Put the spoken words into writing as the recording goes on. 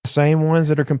same ones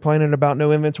that are complaining about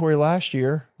no inventory last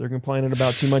year. They're complaining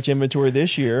about too much inventory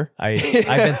this year. I've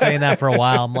been saying that for a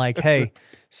while. I'm like, hey,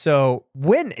 so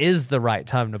when is the right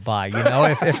time to buy? You know,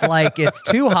 if like it's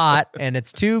too hot and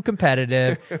it's too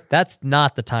competitive, that's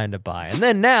not the time to buy. And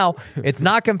then now it's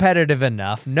not competitive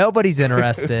enough. Nobody's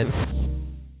interested.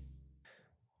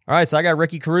 All right, so I got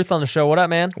Ricky Carruth on the show. What up,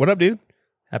 man? What up, dude?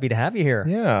 Happy to have you here.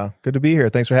 Yeah, good to be here.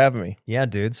 Thanks for having me. Yeah,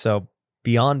 dude. So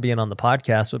beyond being on the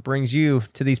podcast, what brings you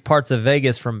to these parts of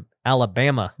Vegas from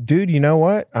Alabama? Dude, you know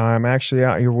what? I'm actually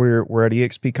out here. We're at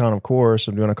EXPCon, of course.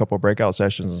 I'm doing a couple of breakout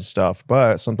sessions and stuff.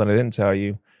 But something I didn't tell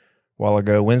you a while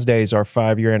ago, Wednesday's our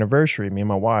 5-year anniversary, me and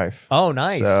my wife. Oh,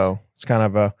 nice. So it's kind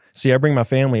of I bring my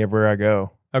family everywhere I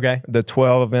go. Okay. The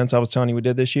 12 events I was telling you we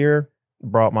did this year,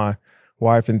 brought my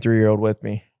wife and 3-year-old with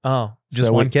me. Oh, just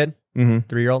So one kid? Mm-hmm.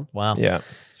 3-year-old? Wow. Yeah.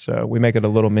 So we make it a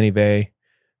little mini vacay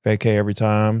every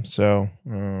time. So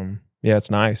yeah, it's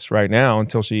nice right now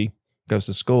until she goes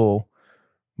to school.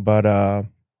 But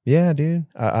yeah, dude,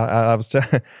 I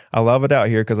love it out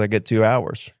here because I get 2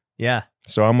 hours. Yeah.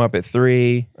 So I'm up at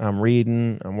 3. I'm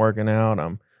reading. I'm working out.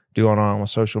 I'm doing all my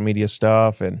social media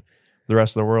stuff, and the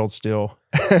rest of the world's still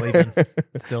Sleeping.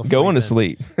 Still going to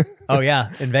sleeping. sleep. Oh,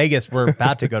 yeah. In Vegas, we're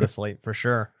about to go to sleep for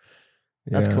sure.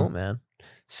 That's Yeah. cool, man.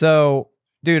 So,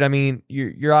 dude, I mean,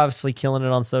 you're obviously killing it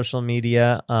on social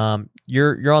media.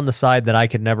 You're on the side that I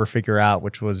could never figure out,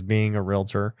 which was being a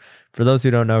realtor. For those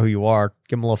who don't know who you are,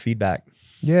 give them a little feedback.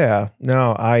 Yeah.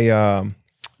 No,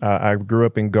 I grew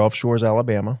up in Gulf Shores,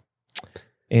 Alabama.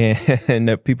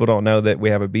 And people don't know that we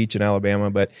have a beach in Alabama,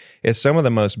 but it's some of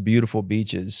the most beautiful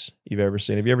beaches you've ever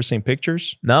seen. Have you ever seen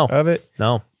pictures of it?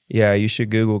 No. Yeah, you should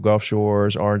Google Gulf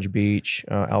Shores, Orange Beach,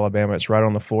 Alabama. It's right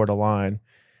on the Florida line.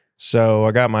 So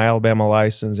I got my Alabama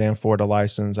license and Florida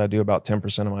license. I do about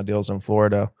 10% of my deals in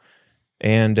Florida.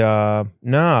 And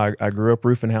I grew up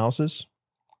roofing houses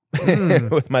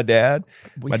with my dad.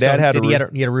 My dad had he had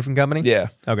a roofing company? Yeah.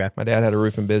 Okay. My dad had a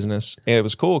roofing business. And it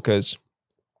was cool because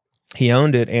he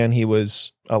owned it and he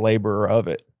was a laborer of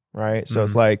it, right? So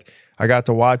it's like I got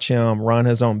to watch him run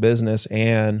his own business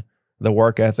and the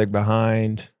work ethic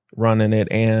behind running it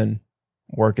and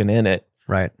working in it.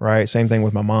 Right. Same thing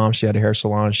with my mom. She had a hair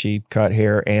salon. She cut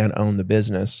hair and owned the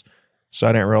business. So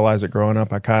I didn't realize it growing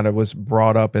up. I kind of was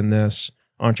brought up in this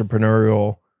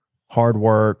entrepreneurial, hard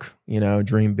work,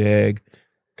 dream big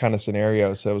kind of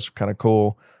scenario. So it was kind of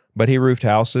cool. But he roofed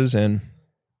houses and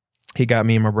he got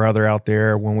me and my brother out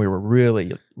there when we were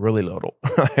really, really little.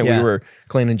 We were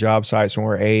cleaning job sites when we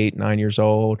were 8, 9 years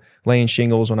old, laying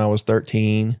shingles when I was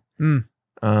 13.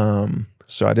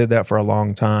 So I did that for a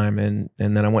long time. And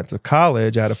then I went to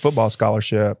college. I had a football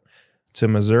scholarship to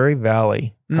Missouri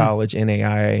Valley College,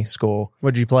 NAIA school.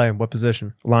 What did you play? What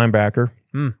position? Linebacker,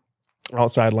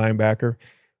 outside linebacker.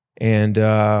 And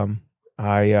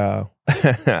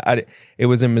it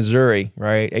was in Missouri,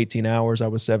 right? 18 hours. I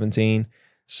was 17.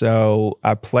 So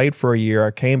I played for a year.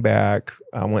 I came back.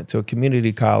 I went to a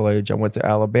community college. I went to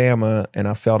Alabama and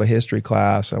I failed a history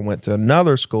class. I went to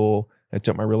another school and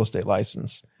took my real estate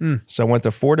license. So I went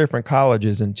to 4 different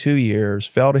colleges in 2 years,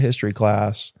 failed a history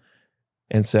class,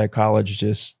 and said college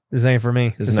just this ain't for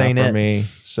me. This ain't for me.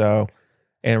 So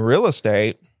in real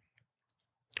estate,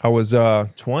 I was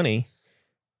 20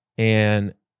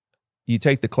 and you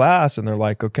take the class and they're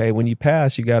like, okay, when you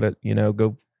pass, you got to,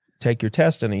 go take your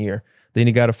test in a year. Then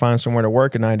you got to find somewhere to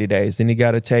work in 90 days. Then you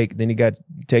got to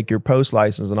take your post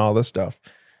license and all this stuff.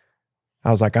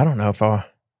 I was like, I don't know if I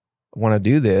want to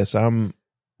do this.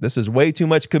 This is way too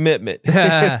much commitment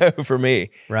for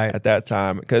me at that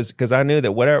time. Because I knew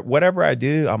that whatever I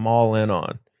do, I'm all in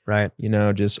on. Right.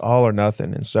 Just all or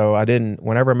nothing. And so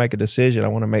whenever I make a decision, I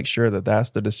want to make sure that that's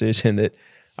the decision that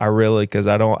I really, because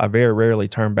I very rarely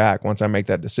turn back once I make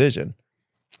that decision.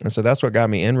 And so that's what got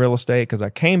me in real estate, because I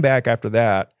came back after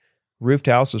that, roofed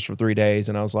houses for 3 days,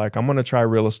 and I was like, I'm going to try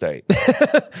real estate.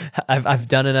 I've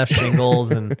done enough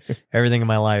shingles and everything in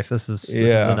my life. This is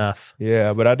enough.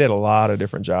 Yeah, but I did a lot of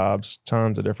different jobs,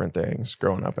 tons of different things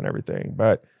growing up and everything.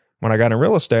 But when I got in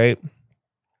real estate,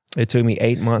 it took me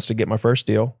 8 months to get my first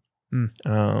deal. It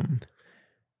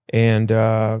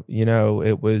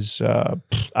was,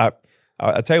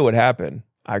 I'll tell you what happened.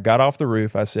 I got off the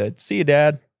roof. I said, see you,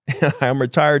 Dad. I'm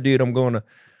retired, dude. I'm going to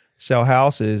sell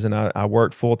houses. And I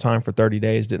worked full time for 30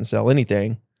 days, didn't sell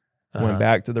anything. Went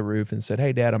back to the roof and said,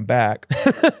 hey, Dad, I'm back.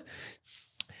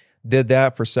 Did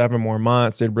that for 7 more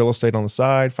months, did real estate on the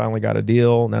side, finally got a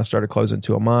deal. Now started closing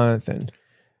 2 a month and,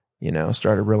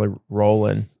 started really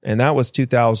rolling. And that was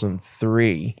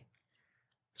 2003.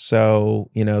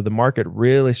 So, the market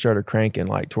really started cranking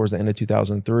like towards the end of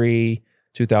 2003,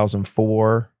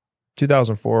 2004.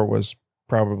 2004 was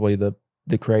probably the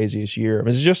the craziest year. I mean,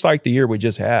 it's just like the year we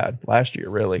just had last year,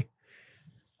 really.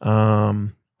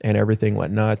 And everything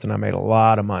went nuts, and I made a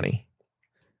lot of money.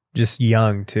 Just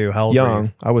young too. How old were you?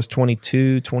 Young. I was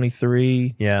 22,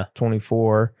 23,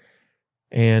 24,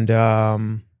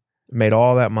 and made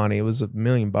all that money. It was $1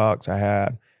 million I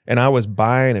had, and I was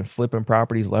buying and flipping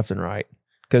properties left and right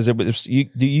because it was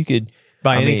you could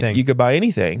buy anything. You could buy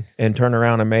anything and turn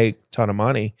around and make a ton of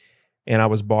money, and I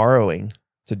was borrowing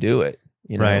to do it,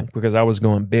 because I was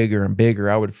going bigger and bigger.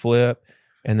 I would flip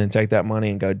and then take that money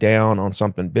and go down on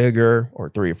something bigger or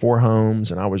 3 or 4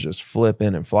 homes, and I was just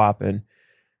flipping and flopping.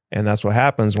 And that's what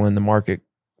happens when the market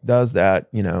does that.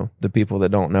 The people that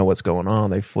don't know what's going on,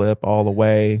 they flip all the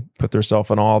way, put themselves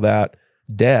in all that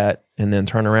debt, and then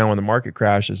turn around when the market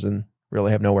crashes and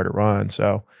really have nowhere to run.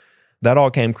 So that all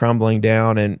came crumbling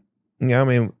down. And,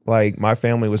 like my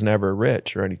family was never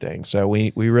rich or anything. So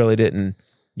we really didn't,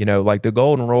 like the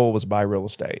golden rule was buy real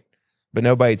estate. But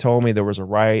nobody told me there was a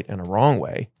right and a wrong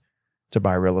way to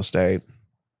buy real estate.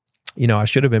 I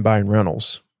should have been buying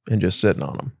rentals and just sitting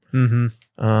on them. Mm-hmm.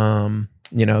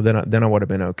 Then I would have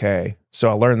been okay. So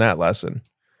I learned that lesson.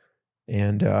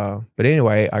 And but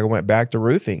anyway, I went back to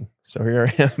roofing. So here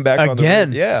I am back again.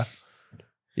 On the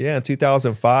yeah. In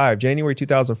 2005, January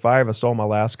 2005, I sold my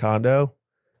last condo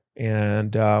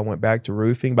and went back to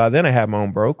roofing. By then, I had my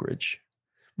own brokerage.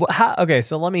 Well, okay,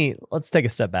 so let's take a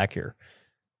step back here.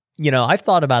 I've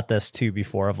thought about this too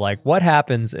before of like, what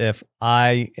happens if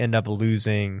I end up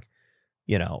losing,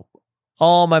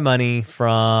 all my money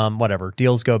from whatever,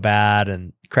 deals go bad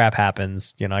and crap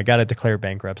happens, I got to declare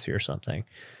bankruptcy or something.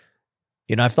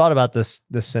 I've thought about this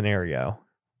scenario,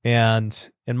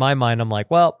 and in my mind, I'm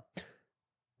like, well,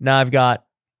 now I've got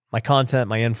my content,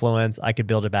 my influence, I could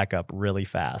build it back up really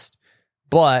fast.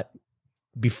 But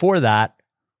before that,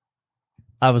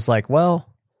 I was like,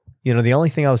 well, the only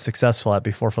thing I was successful at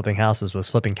before flipping houses was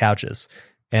flipping couches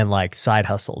and like side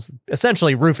hustles,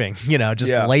 essentially roofing,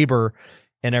 just labor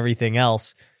and everything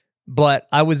else. But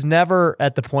I was never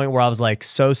at the point where I was like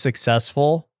so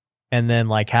successful and then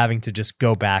like having to just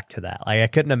go back to that. Like I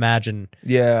couldn't imagine.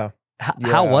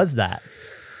 How was that?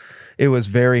 It was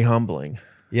very humbling.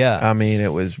 Yeah. I mean,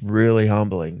 it was really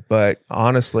humbling. But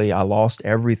honestly, I lost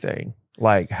everything,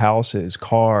 like houses,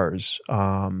 cars.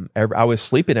 I was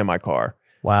sleeping in my car.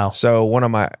 Wow. So one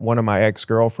of my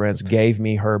ex-girlfriends gave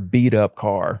me her beat up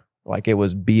car. Like it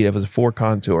was a Ford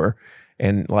Contour.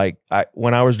 And like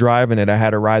when I was driving it, I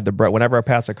had to ride the brake. Whenever I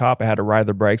passed a cop, I had to ride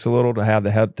the brakes a little to have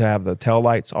the tail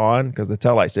lights on because the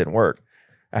tail lights didn't work.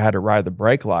 I had to ride the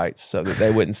brake lights so that they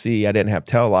wouldn't see I didn't have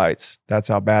tail lights. That's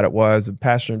how bad it was. The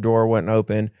passenger door wasn't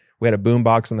open. We had a boom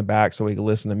box in the back so we could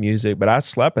listen to music. But I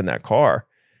slept in that car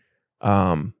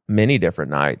many different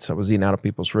nights. I was eating out of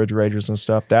people's refrigerators and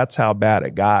stuff. That's how bad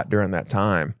it got during that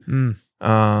time.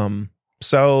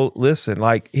 So listen,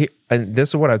 and this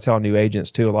is what I tell new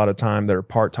agents too. A lot of time they're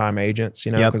part-time agents,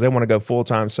 because they want to go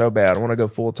full-time so bad. I want to go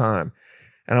full-time.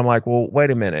 And I'm like, well,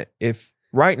 wait a minute. If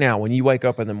right now, when you wake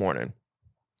up in the morning,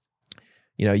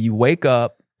 you wake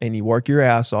up and you work your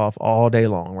ass off all day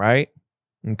long, right?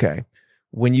 Okay.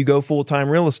 When you go full-time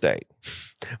real estate,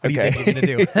 what do you think you're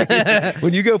going to do?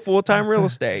 When you go full-time real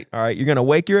estate, all right, you're going to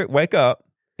wake up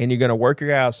and you're going to work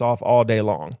your ass off all day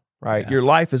long, right? Yeah. Your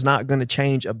life is not going to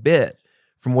change a bit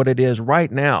from what it is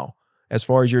right now as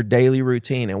far as your daily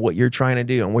routine and what you're trying to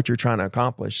do and what you're trying to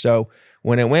accomplish. So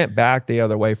when it went back the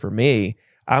other way for me,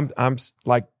 I'm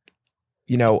like,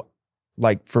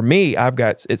 like for me,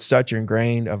 it's such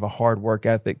ingrained of a hard work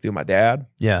ethic through my dad.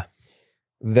 Yeah.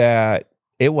 That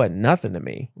it wasn't nothing to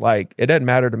me. Like it doesn't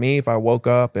matter to me if I woke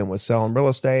up and was selling real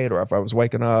estate or if I was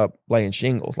waking up laying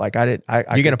shingles. Like you're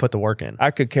going to put the work in. I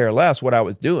could care less what I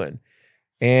was doing.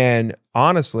 And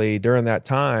honestly, during that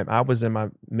time, I was in my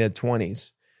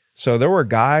mid-20s. So there were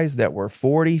guys that were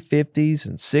 40, 50s,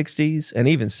 and 60s, and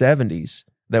even 70s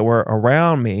that were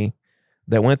around me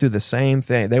that went through the same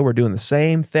thing. They were doing the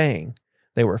same thing.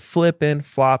 They were flipping,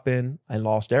 flopping, and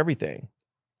lost everything,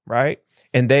 right?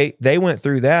 And they went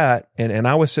through that, and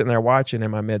I was sitting there watching in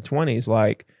my mid-20s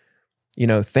like,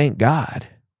 thank God,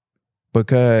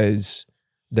 because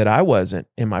that I wasn't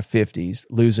in my 50s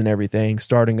losing everything,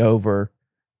 starting over,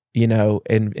 in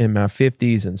my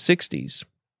 50s and 60s.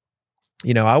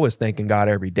 I was thanking God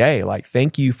every day, like,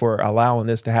 thank you for allowing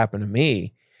this to happen to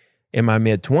me in my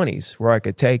mid-20s where I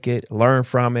could take it, learn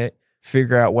from it,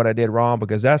 figure out what I did wrong.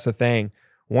 Because that's the thing.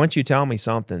 Once you tell me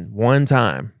something one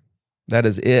time, that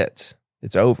is it.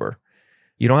 It's over.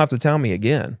 You don't have to tell me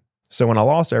again. So when I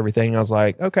lost everything, I was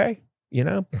like, okay,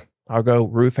 I'll go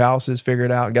roof houses, figure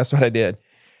it out. And guess what I did?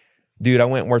 Dude, I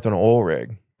went and worked on an oil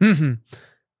rig. Mm-hmm.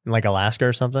 Like Alaska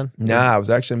or something? Nah, I was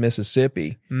actually in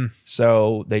Mississippi.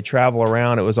 So they travel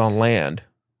around. It was on land.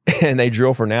 And they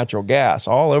drill for natural gas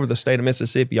all over the state of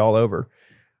Mississippi, all over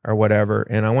or whatever.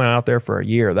 And I went out there for a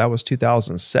year. That was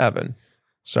 2007.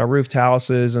 So I roofed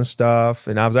houses and stuff.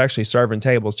 And I was actually serving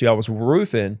tables too. I was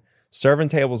roofing, serving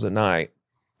tables at night.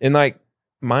 And like,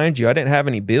 mind you, I didn't have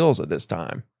any bills at this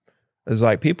time. It was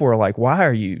like, people were like, why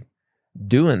are you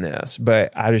doing this?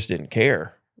 But I just didn't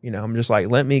care. You know, I'm just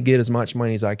like, let me get as much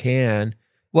money as I can.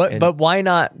 But why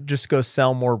not just go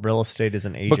sell more real estate as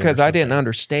an agent? Because I didn't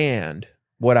understand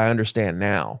what I understand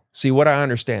now. See, what I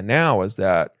understand now is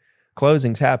that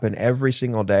closings happen every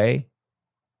single day,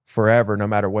 forever, no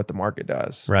matter what the market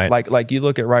does. Right. Like you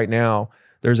look at right now,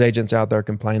 there's agents out there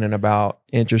complaining about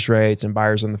interest rates and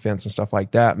buyers on the fence and stuff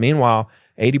like that. Meanwhile,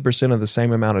 80% of the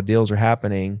same amount of deals are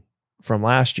happening from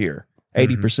last year,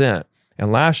 80%.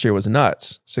 And last year was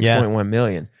nuts, 6.1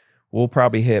 million. We'll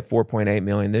probably hit 4.8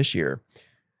 million this year.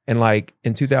 And like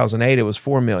in 2008, it was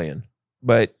 4 million.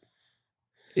 But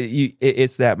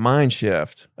it's that mind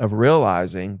shift of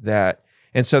realizing that.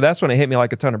 And so that's when it hit me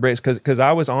like a ton of bricks, because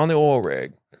I was on the oil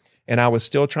rig and I was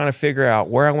still trying to figure out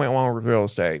where I went wrong with real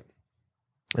estate.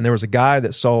 And there was a guy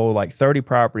that sold like 30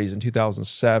 properties in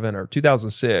 2007 or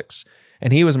 2006.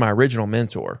 And he was my original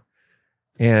mentor.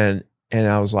 And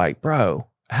I was like, bro,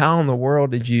 how in the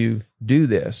world did you do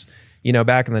this? You know,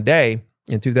 back in the day,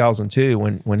 in 2002,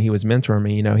 when he was mentoring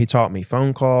me, you know, he taught me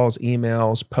phone calls,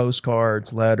 emails,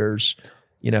 postcards, letters.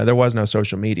 You know, there was no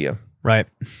social media. Right.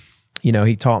 You know,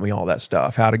 he taught me all that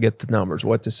stuff, how to get the numbers,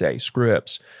 what to say,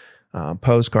 scripts,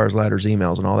 postcards, letters,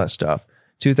 emails, and all that stuff.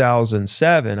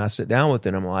 2007, I sit down with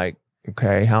him. I'm like,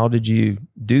 okay, how did you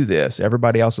do this?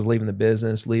 Everybody else is leaving the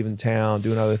business, leaving town,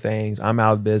 doing other things. I'm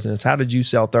out of business. How did you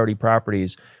sell 30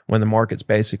 properties when the market's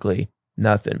basically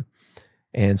nothing?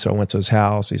 And so I went to his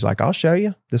house. He's like, I'll show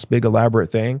you this big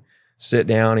elaborate thing. Sit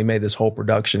down. He made this whole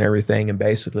production, everything. And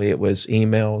basically it was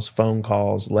emails, phone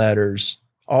calls, letters,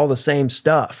 all the same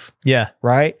stuff. Yeah.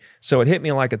 Right. So it hit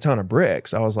me like a ton of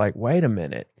bricks. I was like, wait a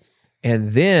minute.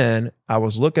 And then I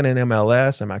was looking at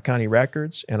MLS and my county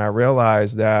records, and I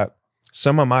realized that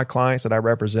some of my clients that I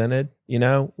represented, you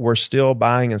know, were still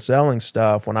buying and selling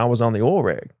stuff when I was on the oil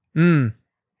rig.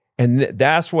 And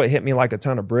that's what hit me like a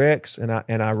ton of bricks. And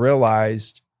I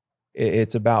realized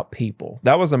it's about people.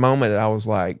 That was the moment that I was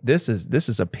like, this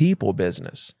is a people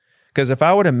business. Because if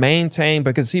I would have maintained,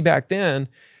 because see, back then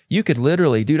you could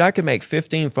literally, dude, I could make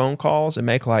 15 phone calls and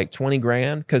make like 20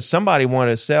 grand because somebody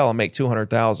wanted to sell and make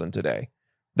 200,000 today.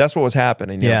 That's what was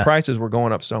happening. You know, prices were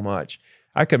going up so much.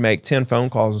 I could make 10 phone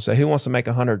calls and say, who wants to make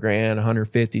 100 grand,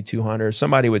 150, 200?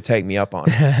 Somebody would take me up on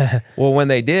it. Well, when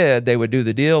they did, they would do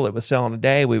the deal. It was selling a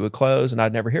day. We would close and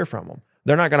I'd never hear from them.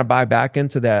 They're not going to buy back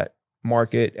into that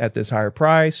market at this higher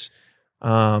price.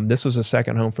 This was a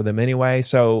second home for them anyway.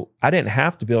 So I didn't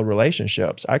have to build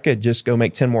relationships. I could just go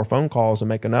make 10 more phone calls and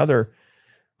make another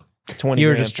 20. You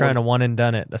were just trying to one and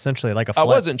done it, essentially, like a flip. I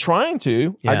wasn't trying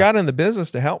to. I got in the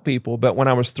business to help people. But when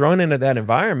I was thrown into that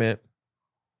environment,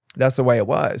 that's the way it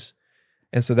was.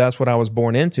 And so that's what I was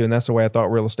born into. And that's the way I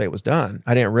thought real estate was done.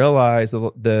 I didn't realize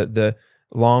the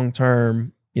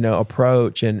long-term, you know,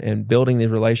 approach and building these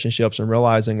relationships and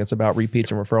realizing it's about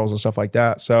repeats and referrals and stuff like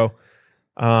that. So,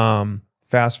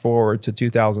 fast forward to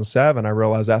 2007, I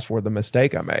realized that's where the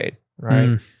mistake I made, right?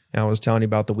 And I was telling you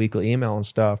about the weekly email and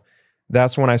stuff.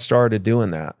 That's when I started doing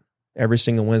that. Every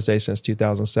single Wednesday since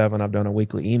 2007, I've done a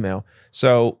weekly email.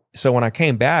 So when I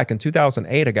came back in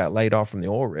 2008, I got laid off from the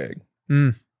oil rig.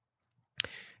 And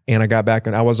I got back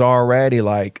and I was already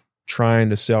like trying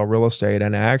to sell real estate.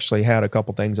 And I actually had a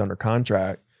couple things under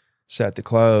contract set to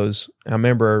close. I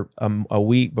remember a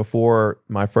week before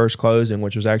my first closing,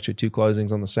 which was actually 2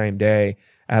 closings on the same day,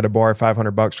 I had to borrow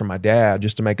 $500 from my dad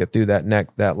just to make it through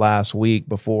that last week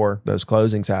before those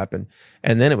closings happened.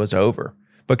 And then it was over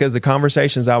because the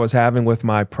conversations I was having with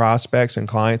my prospects and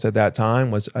clients at that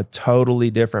time was a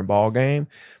totally different ball game,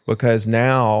 because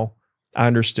now I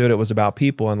understood it was about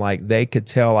people and like they could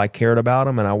tell I cared about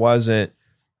them, and I wasn't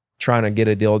trying to get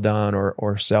a deal done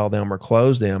or sell them or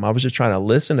close them. I was just trying to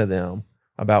listen to them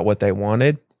about what they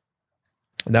wanted.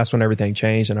 And that's when everything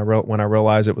changed. And when I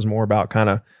realized it was more about kind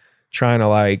of trying to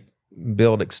like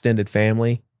build extended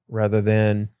family rather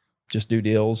than just do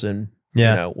deals and, you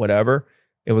know, whatever.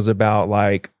 It was about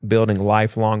like building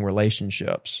lifelong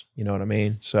relationships. You know what I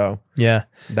mean? So yeah,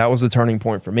 that was the turning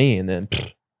point for me. And then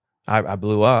I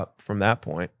blew up from that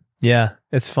point. Yeah.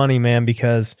 It's funny, man,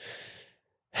 because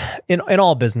in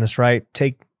all business, right?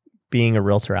 Take being a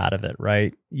realtor out of it,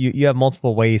 right? You have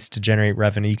multiple ways to generate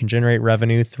revenue. You can generate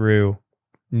revenue through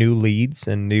new leads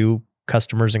and new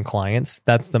customers and clients.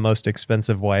 That's the most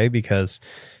expensive way because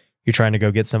you're trying to go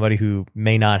get somebody who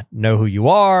may not know who you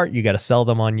are. You got to sell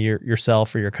them on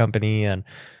yourself or your company. And,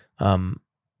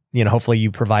 hopefully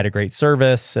you provide a great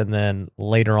service. And then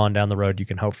later on down the road, you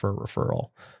can hope for a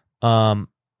referral.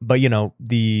 But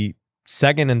the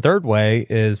second and third way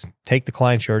is take the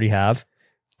clients you already have,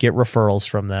 get referrals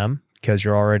from them because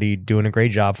you're already doing a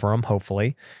great job for them,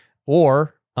 hopefully,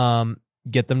 or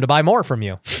get them to buy more from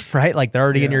you, right? Like they're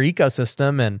already in your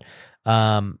ecosystem. And,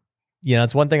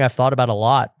 it's one thing I've thought about a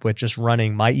lot with just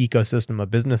running my ecosystem of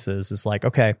businesses is like,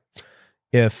 okay,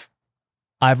 if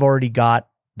I've already got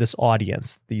this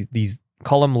audience, these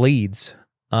call them leads,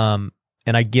 and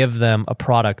I give them a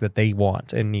product that they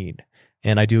want and need,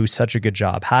 and I do such a good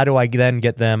job, how do I then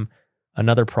get them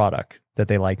another product that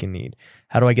they like and need?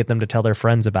 How do I get them to tell their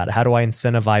friends about it? How do I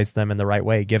incentivize them in the right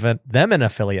way? Give them an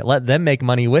affiliate, let them make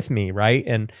money with me, right?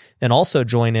 And also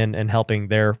join in and helping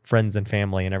their friends and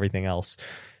family and everything else.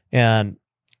 And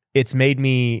it's made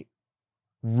me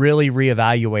really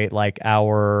reevaluate like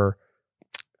our,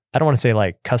 I don't want to say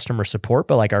like customer support,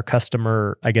 but like our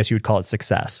customer, I guess you would call it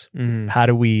success. Mm-hmm. How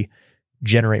do we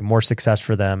generate more success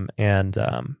for them and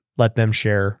let them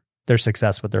share their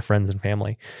success with their friends and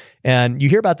family? And you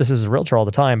hear about this as a realtor all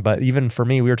the time, but even for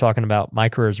me, we were talking about my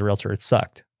career as a realtor. It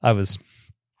sucked. I was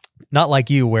not like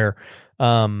you where,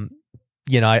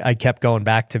 I kept going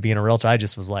back to being a realtor. I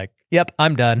just was like, yep,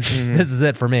 I'm done. Mm-hmm. This is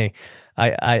it for me.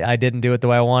 I didn't do it the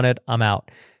way I wanted. I'm out.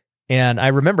 And I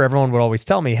remember everyone would always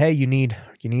tell me, hey, you need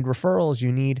referrals.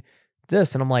 You need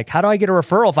this. And I'm like, how do I get a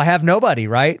referral if I have nobody?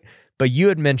 Right. But you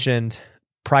had mentioned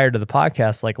prior to the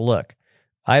podcast, like, look,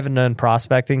 I haven't done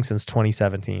prospecting since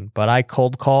 2017, but I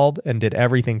cold called and did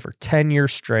everything for 10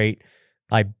 years straight.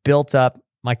 I built up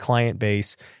my client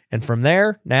base. And from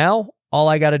there, now all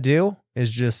I got to do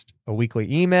is just a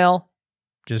weekly email,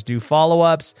 just do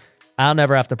follow-ups. I'll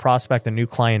never have to prospect a new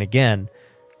client again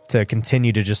to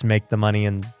continue to just make the money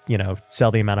and,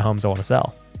 sell the amount of homes I want to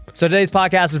sell. So today's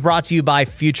podcast is brought to you by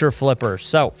Future Flipper.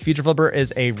 So Future Flipper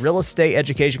is a real estate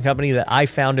education company that I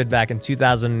founded back in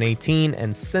 2018.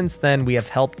 And since then, we have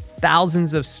helped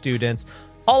thousands of students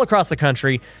all across the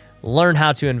country learn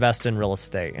how to invest in real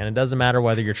estate. And it doesn't matter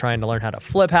whether you're trying to learn how to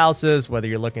flip houses, whether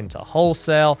you're looking to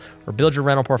wholesale or build your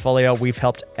rental portfolio, we've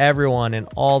helped everyone in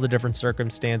all the different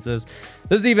circumstances.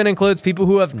 This even includes people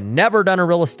who have never done a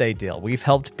real estate deal. We've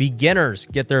helped beginners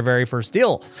get their very first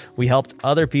deal. We helped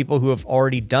other people who have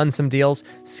already done some deals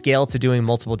scale to doing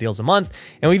multiple deals a month.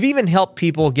 And we've even helped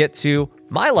people get to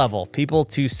my level, people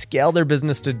to scale their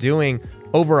business to doing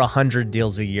over 100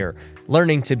 deals a year,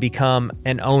 learning to become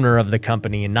an owner of the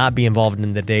company and not be involved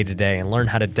in the day-to-day and learn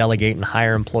how to delegate and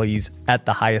hire employees at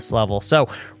the highest level. So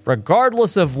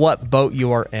regardless of what boat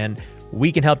you are in,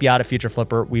 we can help you out at Future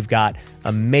Flipper. We've got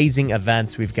amazing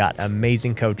events. We've got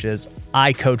amazing coaches.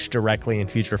 I coach directly in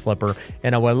Future Flipper,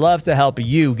 and I would love to help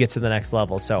you get to the next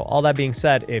level. So all that being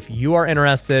said, if you are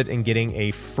interested in getting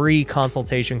a free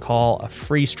consultation call, a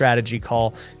free strategy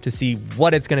call to see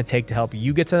what it's going to take to help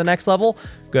you get to the next level,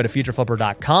 go to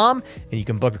futureflipper.com and you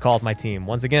can book a call with my team.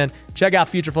 Once again, check out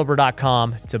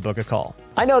futureflipper.com to book a call.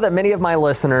 I know that many of my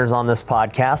listeners on this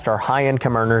podcast are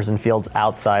high-income earners in fields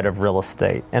outside of real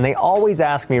estate. And they always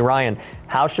ask me, Ryan,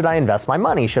 how should I invest my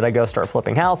money? Should I go start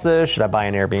flipping houses? Should I buy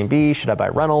an Airbnb? Should I buy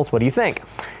rentals? What do you think?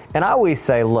 And I always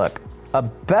say, look, a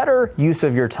better use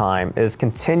of your time is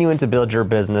continuing to build your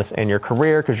business and your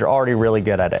career because you're already really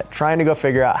good at it. Trying to go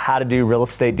figure out how to do real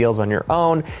estate deals on your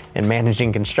own and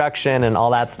managing construction and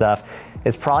all that stuff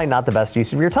is probably not the best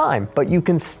use of your time, but you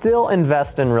can still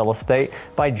invest in real estate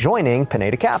by joining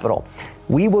Pineda Capital.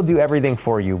 We will do everything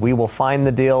for you. We will find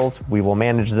the deals, we will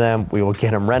manage them, we will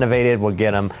get them renovated, we'll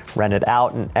get them rented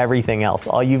out and everything else.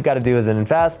 All you've got to do is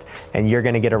invest and you're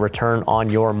going to get a return on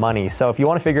your money. So if you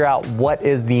want to figure out what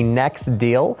is the next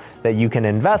deal that you can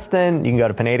invest in, you can go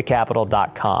to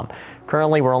pinedacapital.com.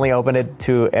 Currently, we're only open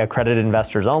to accredited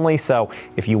investors only. So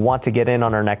if you want to get in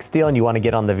on our next deal and you want to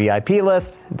get on the VIP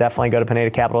list, definitely go to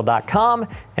pinedacapital.com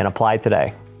and apply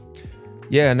today.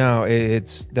 Yeah, no,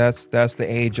 that's the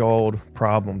age-old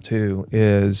problem too,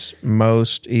 is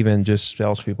most even just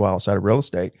salespeople outside of real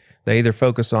estate, they either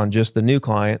focus on just the new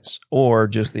clients or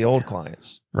just the old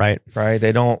clients. Right.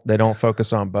 They don't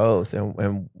focus on both.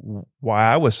 And why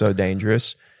I was so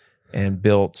dangerous and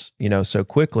built, so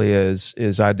quickly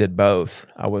is I did both.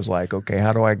 I was like, okay,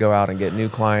 how do I go out and get new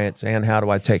clients and how do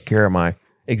I take care of my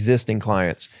existing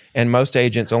clients? And most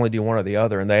agents only do one or the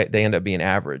other, and they end up being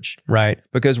average. Right.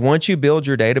 Because once you build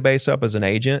your database up as an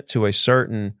agent to a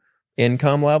certain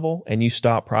income level and you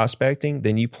stop prospecting,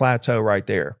 then you plateau right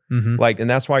there. Like, and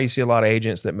that's why you see a lot of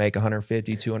agents that make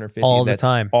 150, 250 all the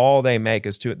time. All they make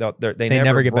is they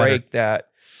never get break that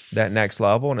next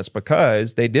level. And it's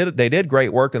because they did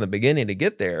great work in the beginning to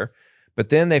get there, but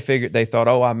then they thought,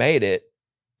 oh, I made it,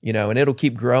 and it'll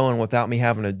keep growing without me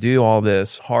having to do all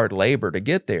this hard labor to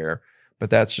get there. But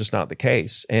that's just not the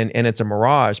case. And it's a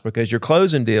mirage because you're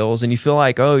closing deals and you feel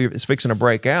like, oh, it's fixing to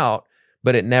break out,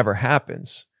 but it never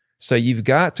happens. So you've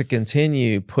got to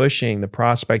continue pushing the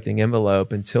prospecting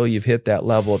envelope until you've hit that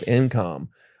level of income.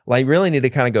 Like, you really need to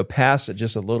kind of go past it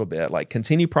just a little bit. Like,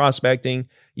 continue prospecting.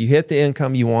 You hit the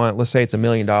income you want. Let's say it's $1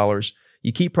 million.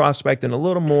 You keep prospecting a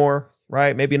little more,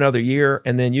 right? Maybe another year,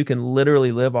 and then you can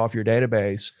literally live off your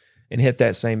database and hit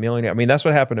that same millionaire. I mean, that's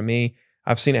what happened to me.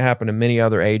 I've seen it happen to many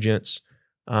other agents.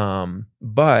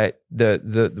 But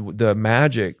the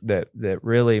magic that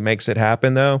really makes it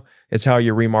happen, though, is how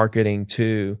you're remarketing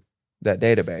to that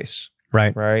database.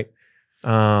 Right.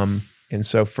 And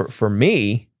so for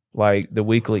me, like, the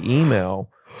weekly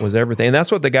email was everything. And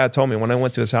that's what the guy told me when I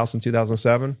went to his house in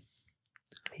 2007.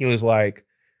 He was like,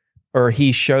 or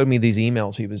he showed me these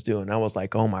emails he was doing. I was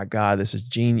like, oh my God, this is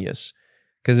genius.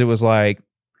 Cause it was like,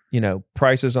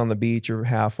 prices on the beach are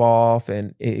half off.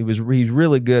 And he's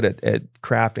really good at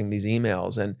crafting these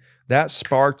emails. And that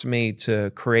sparked me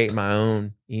to create my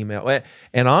own email.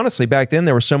 And honestly, back then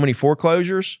there were so many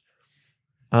foreclosures.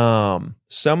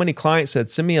 So many clients said,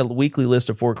 send me a weekly list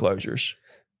of foreclosures.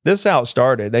 This is how it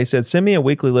started. They said, send me a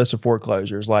weekly list of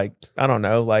foreclosures. Like, I don't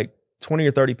know, like 20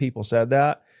 or 30 people said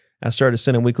that. I started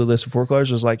sending weekly lists of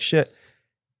foreclosures. Like, shit,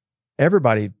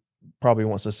 everybody probably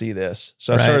wants to see this.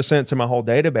 So I started sending it to my whole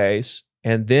database.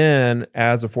 And then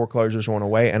as the foreclosures went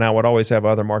away, and I would always have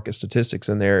other market statistics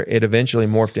in there, it eventually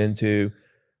morphed into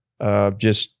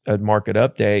just a market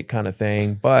update kind of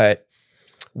thing. But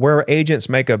where agents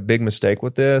make a big mistake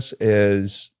with this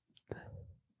is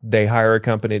they hire a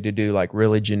company to do like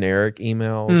really generic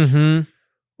emails,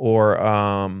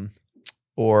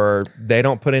 or they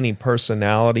don't put any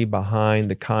personality behind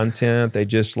the content. They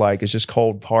just it's just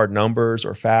cold hard numbers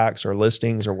or facts or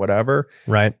listings or whatever.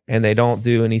 Right. And they don't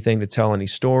do anything to tell any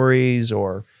stories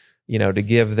or, to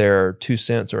give their 2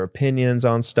 cents or opinions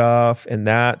on stuff. And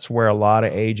that's where a lot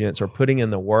of agents are putting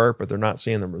in the work, but they're not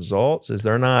seeing the results. Is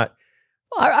they're not.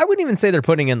 I wouldn't even say they're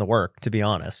putting in the work, to be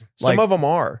honest. Some of them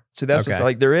are. So that's just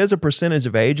like, there is a percentage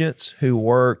of agents who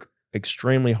work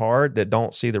extremely hard that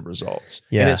don't see the results.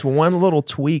 Yeah. And it's one little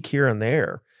tweak here and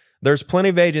there. There's plenty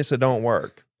of agents that don't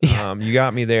work. You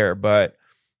got me there, but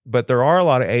there are a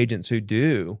lot of agents who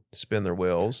do spin their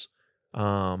wheels.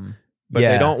 But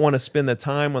they don't want to spend the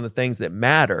time on the things that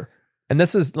matter. And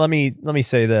this is, let me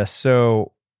say this.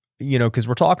 So, because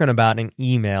we're talking about an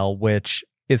email, which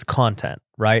is content,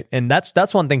 right? And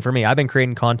that's one thing for me. I've been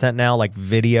creating content now, like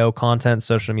video content,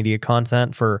 social media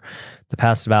content, for the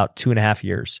past about 2.5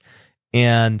 years.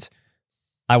 And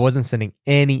I wasn't sending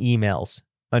any emails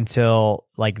until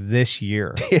like this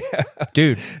year.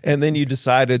 Dude. And then you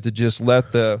decided to just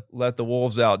let the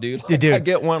wolves out, dude. Dude. I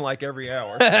get one like every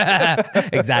hour.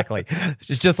 Exactly.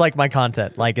 It's just like my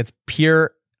content. Like, it's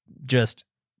pure just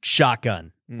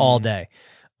shotgun all day.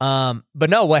 But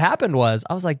no, what happened was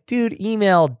I was like, dude,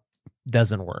 email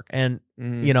doesn't work. And,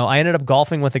 I ended up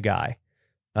golfing with a guy.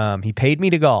 He paid me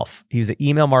to golf. He was an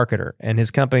email marketer, and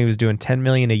his company was doing $10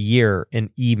 million a year in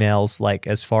emails, like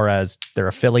as far as their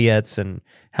affiliates and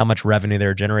how much revenue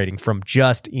they're generating from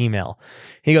just email.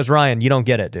 He goes, Ryan, you don't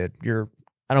get it, dude.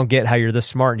 I don't get how you're this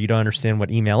smart and you don't understand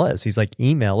what email is. He's like,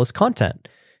 email is content.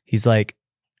 He's like,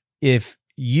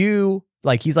 you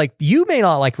may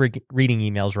not like reading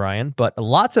emails, Ryan, but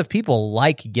lots of people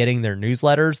like getting their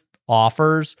newsletters,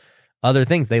 offers, other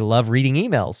things. They love reading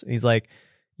emails. He's like,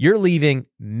 you're leaving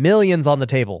millions on the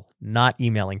table, not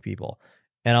emailing people.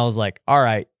 And I was like, all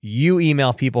right, you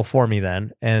email people for me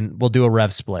then, and we'll do a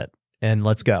rev split and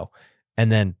let's go.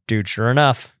 And then, dude, sure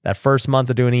enough, that first month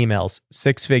of doing emails,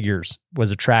 6 figures was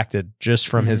attracted just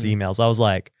from his emails. I was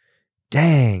like,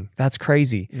 dang, that's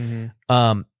crazy.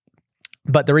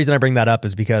 But the reason I bring that up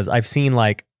is because I've seen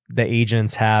like the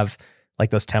agents have like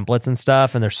those templates and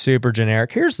stuff, and they're super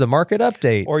generic. Here's the market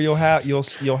update. Or you'll have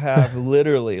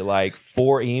literally like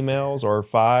 4 emails or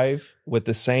 5 with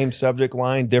the same subject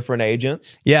line, different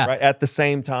agents. Yeah. Right at the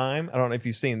same time. I don't know if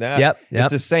you've seen that. Yep.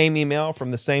 It's the same email from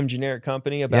the same generic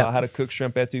company about how to cook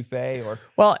shrimp etouffee or.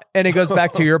 Well, and it goes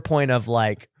back to your point of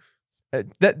like,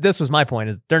 this was my point,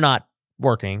 is they're not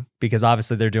working because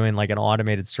obviously they're doing like an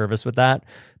automated service with that.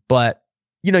 But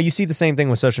you see the same thing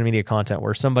with social media content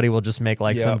where somebody will just make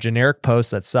like some generic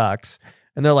post that sucks.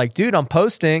 And they're like, dude, I'm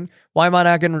posting. Why am I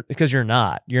not going to? Because you're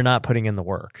not putting in the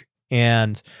work.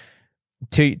 And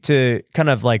to kind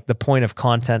of like the point of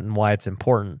content and why it's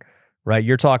important, right?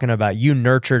 You're talking about you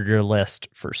nurtured your list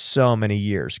for so many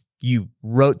years. You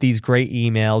wrote these great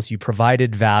emails, you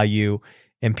provided value,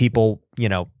 and people,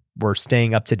 were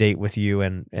staying up to date with you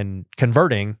and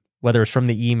converting, whether it's from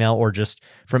the email or just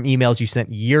from emails you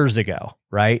sent years ago,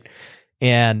 right?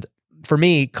 And for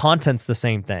me, content's the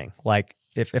same thing. Like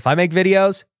if I make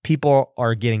videos, people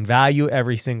are getting value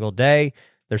every single day.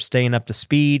 They're staying up to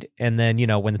speed. And then,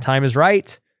 when the time is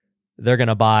right, they're going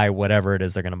to buy whatever it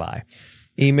is they're going to buy.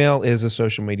 Email is a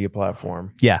social media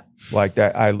platform. Yeah. Like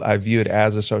that. I view it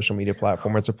as a social media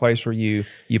platform. It's a place where you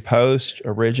post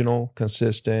original,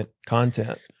 consistent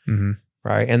content. Mm-hmm.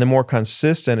 Right. And the more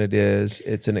consistent it is,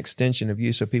 it's an extension of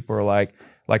you. So people are like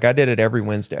I did it every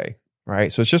Wednesday.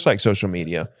 Right. So it's just like social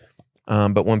media.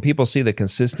 But when people see the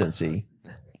consistency,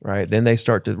 right, then they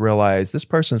start to realize this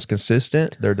person's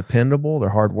consistent, they're dependable, they're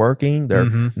hardworking, they're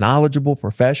knowledgeable,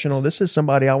 professional. This is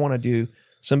somebody I want to do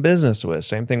some business with.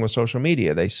 Same thing with social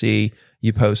media. They see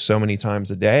you post so many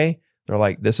times a day. They're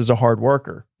like, this is a hard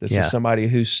worker. This is somebody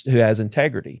who has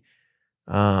integrity.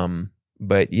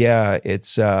 But yeah,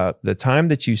 it's the time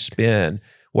that you spend.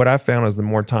 What I found is the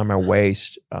more time I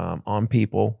waste on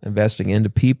people, investing into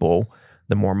people,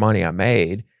 the more money I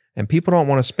made. And people don't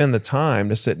want to spend the time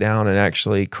to sit down and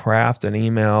actually craft an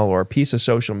email or a piece of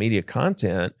social media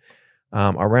content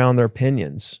around their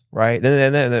opinions, right?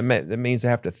 Then that means they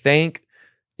have to think,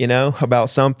 about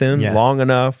something long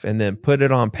enough and then put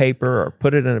it on paper or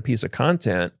put it in a piece of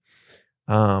content.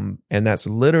 And that's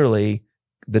literally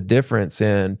the difference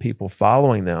in people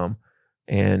following them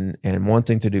and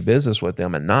wanting to do business with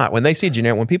them and not. When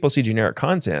people see generic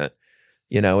content,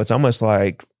 it's almost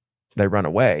like they run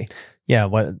away. Yeah,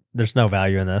 there's no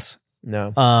value in this.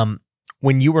 No.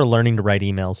 When you were learning to write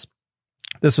emails,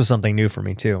 this was something new for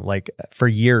me too. Like for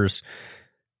years,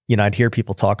 I'd hear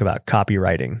people talk about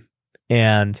copywriting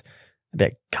and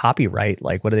that copyright,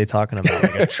 like what are they talking about?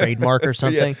 Like a trademark or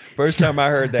something? Yeah. First time I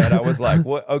heard that, I was like,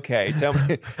 "What? Okay, tell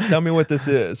me what this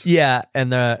is." Yeah,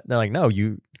 and they're like, "No,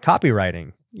 you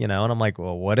copywriting," and I'm like,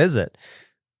 "Well, what is it?"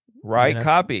 Right,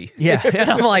 copy. Yeah, and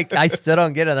I'm like, I still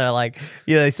don't get it. They're like,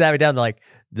 they sat me down. They're like,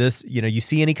 this, you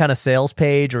see any kind of sales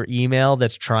page or email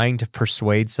that's trying to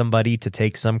persuade somebody to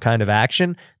take some kind of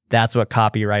action, that's what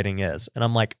copywriting is. And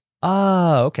I'm like,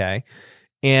 oh, okay.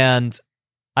 And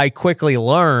I quickly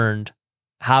learned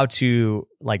how to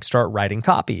like start writing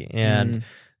copy. And,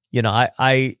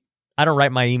 I don't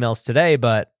write my emails today,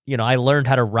 but, I learned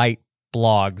how to write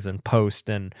blogs and post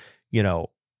and,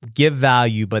 give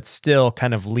value, but still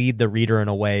kind of lead the reader in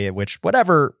a way in which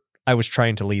whatever I was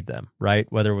trying to lead them, right?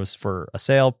 Whether it was for a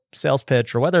sales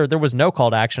pitch or whether there was no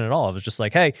call to action at all. It was just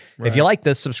like, hey, if you like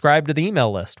this, subscribe to the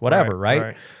email list, whatever,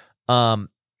 right?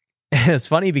 It's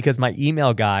funny because my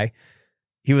email guy,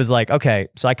 he was like, okay,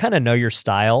 so I kind of know your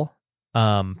style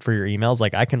for your emails.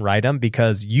 Like I can write them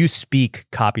because you speak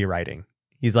copywriting.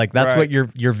 He's like, that's what your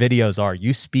videos are.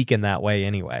 You speak in that way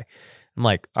anyway. I'm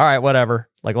like, all right, whatever.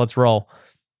 Like, let's roll.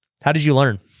 How did you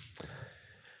learn?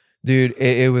 Dude,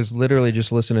 it was literally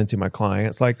just listening to my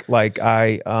clients. Like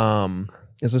I,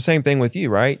 it's the same thing with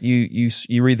you, right?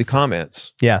 You read the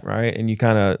comments, right, and you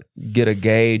kind of get a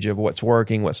gauge of what's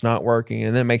working, what's not working,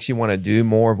 and then it makes you want to do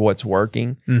more of what's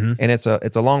working. Mm-hmm. And it's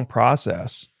a long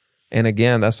process. And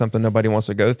again, that's something nobody wants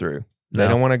to go through. They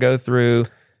don't want to go through.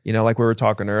 Like we were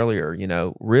talking earlier.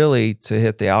 Really to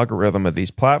hit the algorithm of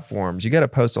these platforms, you got to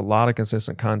post a lot of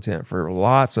consistent content for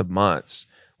lots of months,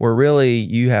 where really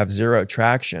you have zero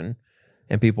traction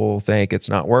and people think it's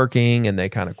not working and they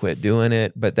kind of quit doing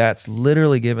it. But that's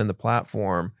literally giving the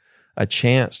platform a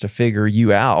chance to figure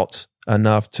you out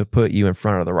enough to put you in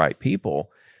front of the right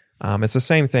people. It's the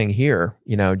same thing here,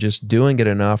 just doing it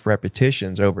enough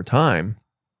repetitions over time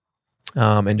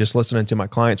and just listening to my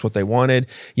clients, what they wanted.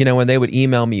 When they would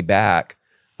email me back,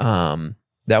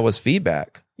 that was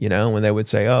feedback. When they would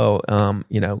say, "Oh,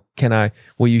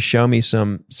 will you show me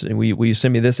will you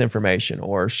send me this information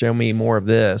or show me more of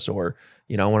this or,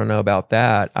 I want to know about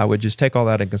that." I would just take all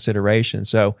that in consideration.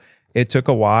 So it took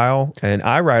a while, and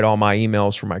I write all my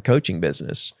emails for my coaching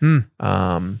business.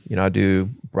 I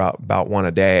do about one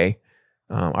a day.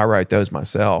 I write those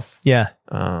myself. Yeah.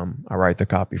 I write the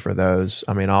copy for those.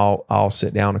 I mean, I'll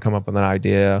sit down and come up with an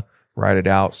idea, write it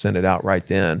out, send it out right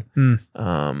then.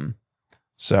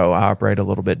 So I operate a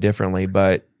little bit differently,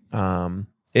 but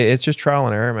it's just trial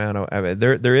and error, man. I mean,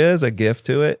 there is a gift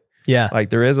to it. Yeah. Like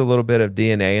there is a little bit of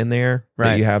DNA in there.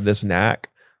 Right. That you have this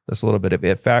knack, this little bit of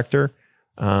it factor.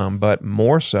 But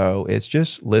more so, it's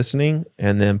just listening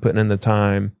and then putting in the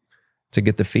time to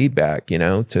get the feedback,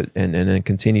 and then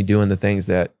continue doing the things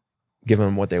that give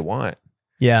them what they want.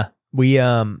 Yeah.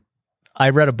 I I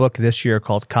read a book this year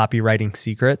called Copywriting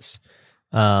Secrets.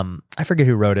 I forget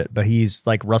who wrote it, but he's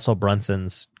like Russell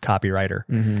Brunson's copywriter.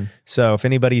 Mm-hmm. So if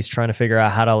anybody's trying to figure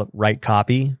out how to write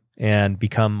copy and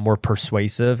become more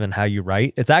persuasive in how you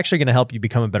write, it's actually going to help you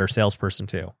become a better salesperson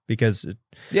too. Because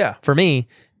for me,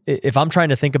 if I'm trying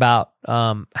to think about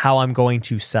how I'm going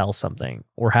to sell something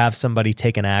or have somebody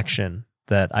take an action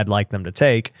that I'd like them to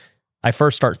take, I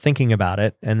first start thinking about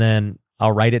it, and then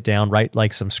I'll write it down, write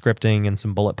like some scripting and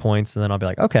some bullet points, and then I'll be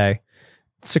like, okay,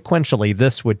 sequentially,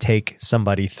 this would take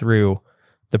somebody through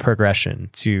the progression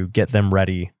to get them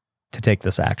ready to take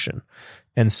this action.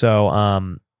 And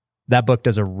so that book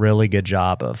does a really good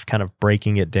job of kind of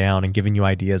breaking it down and giving you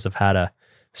ideas of how to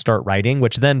start writing,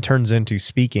 which then turns into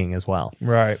speaking as well.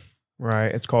 Right.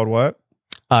 It's called what?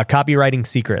 Copywriting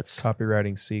Secrets.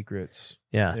 Copywriting Secrets.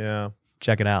 Yeah.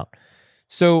 Check it out.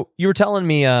 So you were telling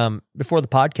me before the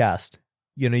podcast,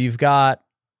 you've got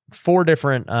 4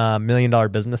 different $1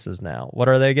 million businesses now. What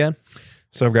are they again?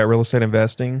 So I've got real estate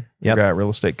investing. Yep. I've got real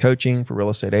estate coaching for real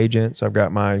estate agents. I've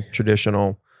got my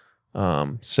traditional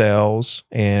sales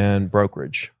and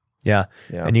brokerage. Yeah.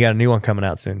 And you got a new one coming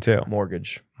out soon too.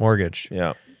 Mortgage.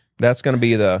 Yeah. That's going to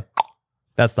be the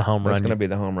home run. That's going to be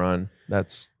the home run.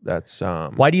 That's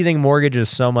Why do you think mortgage is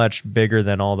so much bigger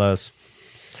than all those?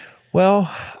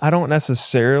 Well, I don't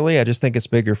necessarily. I just think it's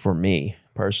bigger for me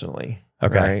personally.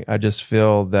 Okay. Right? I just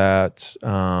feel that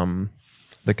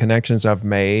the connections I've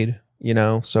made,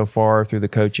 so far through the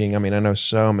coaching. I mean, I know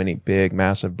so many big,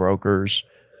 massive brokers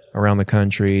around the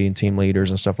country and team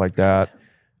leaders and stuff like that.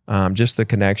 Just the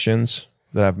connections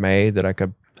that I've made that I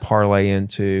could parlay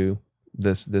into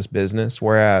this business.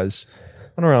 Whereas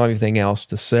I don't really have anything else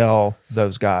to sell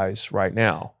those guys right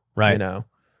now. Right.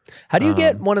 How do you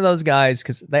get one of those guys?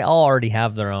 Because they all already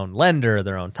have their own lender,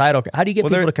 their own title. How do you get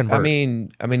people to convert? I mean,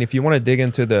 if you want to dig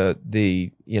into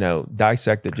the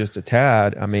dissect it just a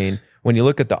tad. I mean, when you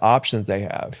look at the options they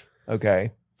have,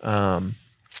 okay,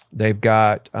 they've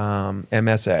got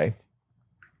MSA,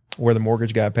 where the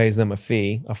mortgage guy pays them a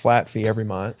flat fee every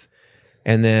month,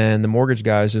 and then the mortgage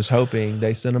guy is just hoping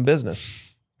they send them business.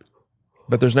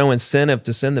 But there's no incentive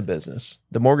to send the business.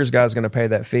 The mortgage guy is going to pay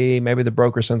that fee. Maybe the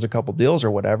broker sends a couple deals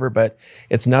or whatever, but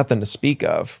it's nothing to speak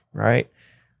of, right?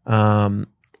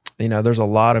 There's a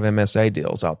lot of MSA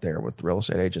deals out there with real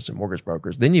estate agents and mortgage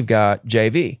brokers. Then you've got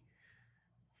JV.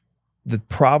 The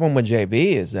problem with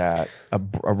JV is that,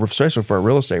 especially for a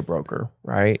real estate broker,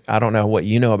 right? I don't know what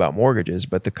you know about mortgages,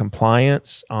 but the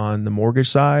compliance on the mortgage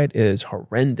side is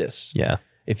horrendous. Yeah.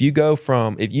 If you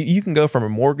can go from a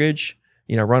mortgage,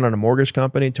 run on a mortgage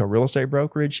company to a real estate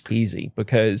brokerage, easy,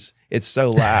 because it's so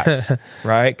lax,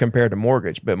 right? Compared to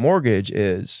mortgage. But mortgage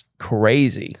is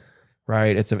crazy,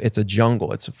 right? It's a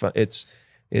jungle.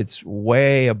 It's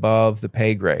way above the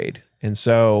pay grade. And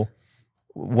so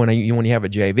when you have a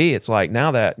JV, it's like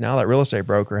now that real estate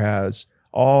broker has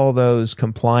all those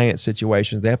compliance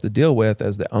situations they have to deal with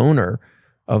as the owner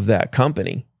of that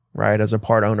company, right? As a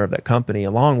part owner of that company,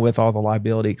 along with all the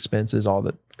liability expenses, all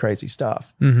the crazy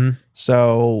stuff. Mm-hmm.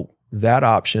 So that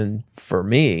option for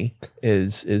me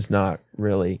is not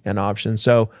really an option.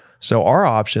 So our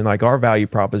option, like our value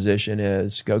proposition,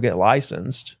 is go get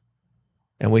licensed,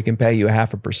 and we can pay you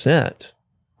 0.5%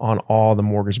 on all the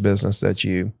mortgage business that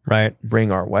you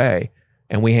bring our way.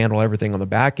 And we handle everything on the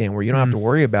back end where you don't have to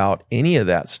worry about any of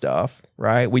that stuff,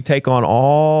 right? We take on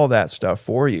all that stuff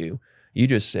for you. You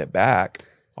just sit back.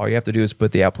 All you have to do is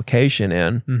put the application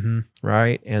in,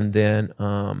 right? And then,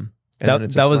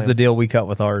 that was the deal we cut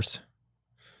with ours.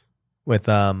 With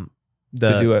to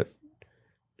do it,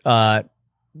 to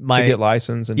get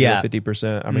licensed and do Yeah. a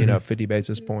 50%. A 50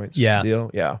 basis points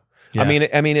deal. Yeah. Yeah.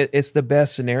 It's the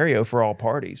best scenario for all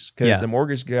parties because the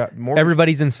mortgage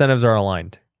everybody's incentives are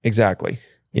aligned. Exactly.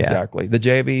 Yeah. Exactly. The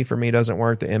JV for me doesn't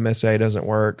work. The MSA doesn't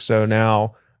work. So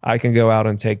now I can go out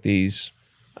and take these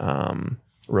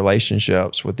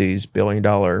relationships with these $1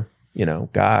 billion,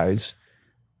 guys.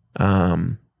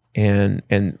 And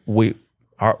we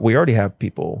already have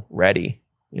people ready,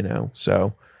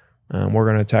 so we're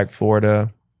going to attack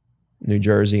Florida, New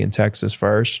Jersey, and Texas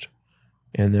first.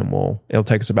 And then it'll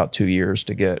take us about 2 years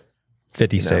to get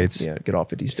 50 states. Yeah. Get all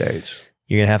 50 states.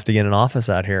 You're going to have to get an office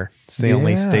out here. It's the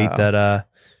only state that,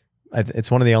 it's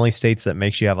one of the only states that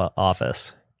makes you have an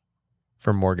office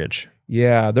for mortgage.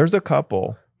 Yeah. There's a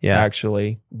couple. Yeah.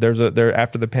 Actually,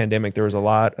 after the pandemic, there was a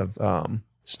lot of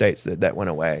states that went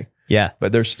away. Yeah.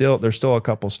 But there's still a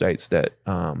couple states that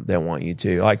want you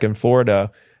to. Like in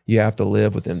Florida, you have to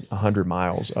live within 100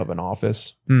 miles of an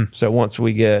office. So once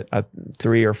we get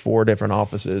 3 or 4 different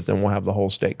offices, then we'll have the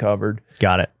whole state covered.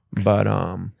 Got it. But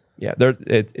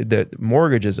the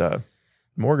mortgage is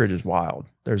mortgage is wild.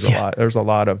 There's a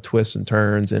lot of twists and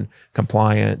turns and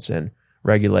compliance and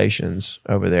regulations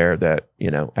over there that,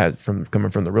 coming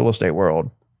from the real estate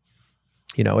world,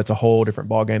 it's a whole different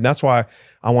ballgame. That's why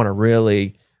I want to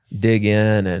really dig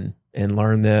in and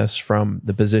learn this from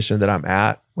the position that I'm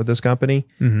at with this company.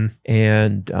 Mm-hmm.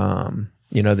 And,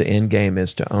 the end game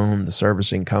is to own the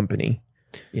servicing company,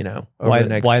 over why the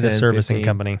next why 10, the servicing 15.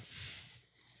 company?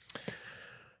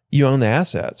 You own the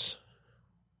assets.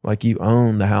 Like you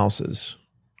own the houses,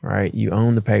 right? You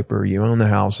own the paper, you own the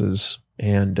houses.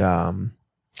 And,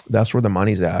 that's where the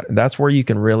money's at. And that's where you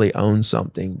can really own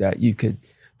something that you could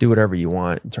do whatever you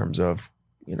want in terms of,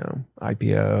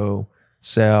 IPO,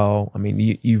 sell. I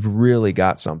mean, you've really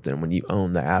got something when you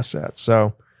own the assets.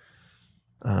 So,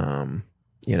 I'm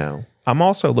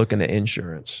also looking at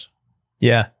insurance.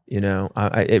 Yeah.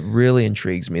 It really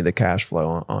intrigues me, the cash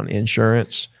flow on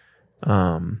insurance,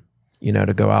 to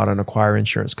go out and acquire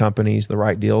insurance companies, the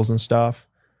right deals and stuff.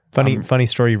 Funny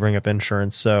story you bring up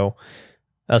insurance. So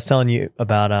I was telling you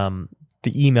about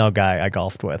the email guy I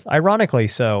golfed with. Ironically,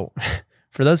 so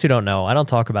for those who don't know, I don't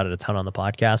talk about it a ton on the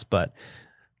podcast, but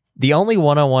the only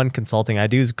one-on-one consulting I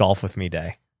do is golf with me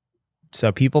day.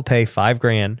 So people pay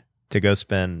 $5,000 to go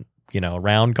spend, a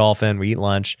round golfing, we eat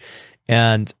lunch,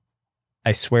 and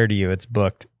I swear to you, it's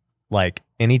booked. Like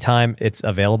anytime it's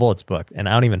available, it's booked, and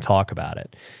I don't even talk about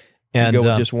it. And you go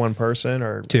with just one person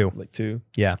or two? Like two?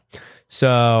 Yeah.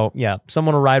 So yeah,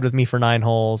 someone will ride with me for 9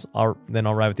 holes. Then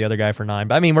I'll ride with the other guy for 9.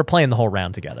 But I mean, we're playing the whole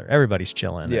round together. Everybody's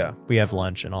chilling. Yeah. We have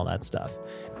lunch and all that stuff.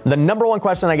 The number one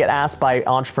question I get asked by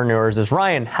entrepreneurs is,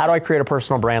 Ryan, how do I create a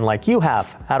personal brand like you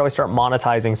have? How do I start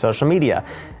monetizing social media?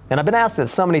 And I've been asked it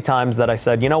so many times that I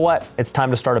said, you know what? It's time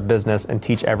to start a business and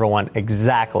teach everyone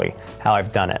exactly how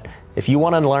I've done it. If you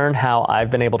want to learn how I've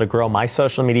been able to grow my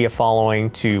social media following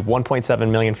to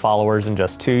 1.7 million followers in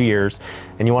just 2 years,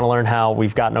 and you want to learn how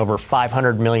we've gotten over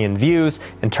 500 million views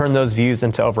and turned those views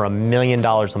into over $1 million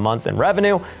a month in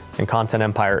revenue, then Content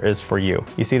Empire is for you.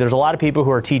 You see, there's a lot of people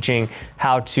who are teaching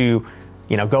how to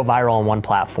go viral on one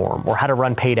platform or how to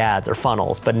run paid ads or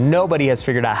funnels, but nobody has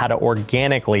figured out how to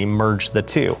organically merge the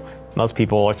two. Most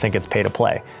people think it's pay to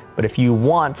play. But if you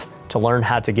want to learn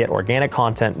how to get organic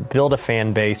content, build a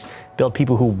fan base, build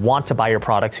people who want to buy your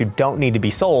products who don't need to be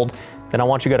sold, then I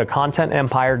want you to go to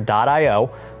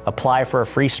contentempire.io, apply for a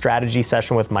free strategy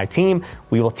session with my team.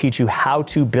 We will teach you how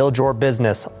to build your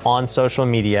business on social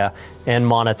media and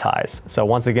monetize. So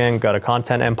once again, go to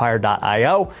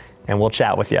contentempire.io and we'll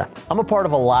chat with you. I'm a part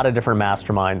of a lot of different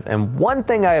masterminds, and one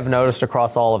thing I have noticed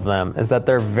across all of them is that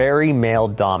they're very male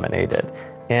dominated.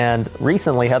 And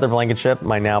recently, Heather Blankenship,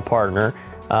 my now partner,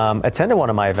 attended one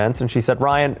of my events, and she said,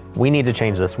 Ryan, we need to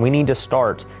change this. We need to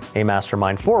start a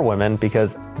mastermind for women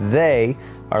because they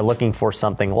are looking for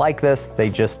something like this. They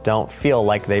just don't feel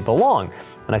like they belong.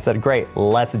 And I said, great,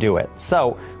 let's do it.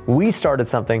 So we started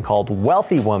something called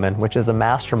Wealthy Women, which is a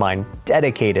mastermind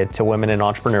dedicated to women in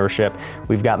entrepreneurship.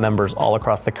 We've got members all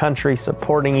across the country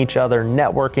supporting each other,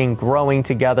 networking, growing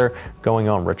together, going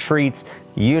on retreats,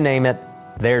 you name it,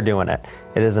 they're doing it.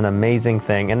 It is an amazing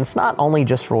thing. And it's not only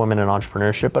just for women in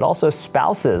entrepreneurship, but also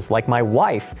spouses like my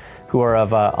wife who are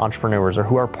of entrepreneurs or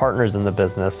who are partners in the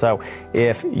business. So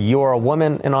if you're a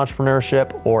woman in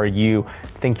entrepreneurship or you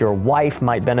think your wife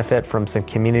might benefit from some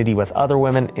community with other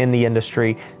women in the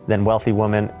industry, then Wealthy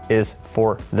Woman is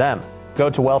for them. Go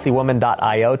to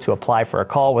wealthywoman.io to apply for a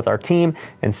call with our team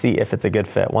and see if it's a good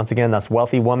fit. Once again, that's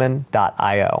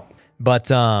wealthywoman.io.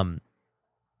 But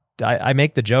I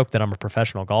make the joke that I'm a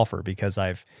professional golfer because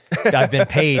I've been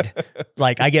paid,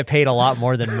 like I get paid a lot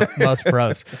more than most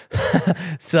pros.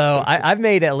 So I've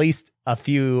made at least a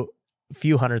few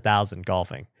hundred thousand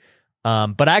golfing.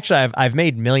 But actually I've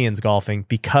made millions golfing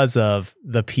because of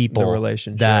the people, the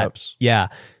relationships.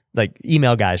 Like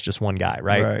email guy's just one guy,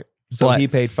 right? Right. So he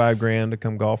paid $5,000 to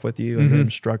come golf with you and then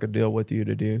struck a deal with you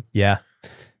to do. Yeah.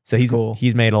 So cool.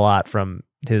 He's made a lot from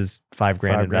his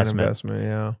 $5,000 investment.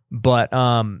 Yeah. But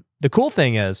the cool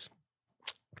thing is,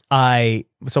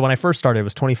 so when I first started, it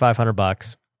was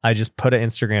 $2,500. I just put an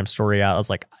Instagram story out. I was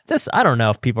like, I don't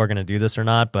know if people are going to do this or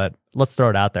not, but let's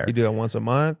throw it out there. You do it once a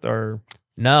month or?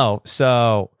 No.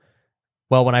 So,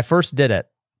 well, when I first did it,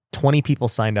 20 people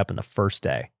signed up in the first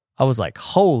day. I was like,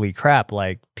 holy crap,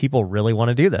 like people really want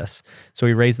to do this. So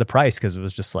we raised the price because it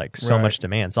was just like so much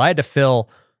demand. So I had to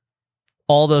fill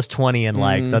all those 20 in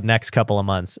like the next couple of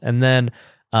months. And then,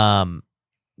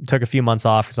 took a few months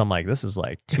off because I'm like, this is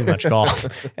like too much golf.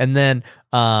 And then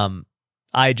the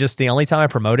only time I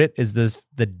promote it is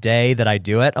the day that I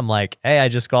do it. I'm like, hey, I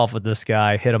just golfed with this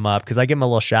guy, hit him up, because I give him a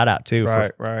little shout out too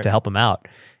to help him out.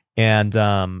 And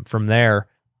from there,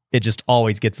 it just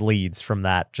always gets leads from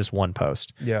that just one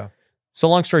post. Yeah. So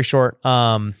long story short,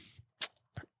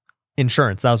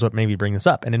 insurance, that was what made me bring this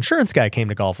up. An insurance guy came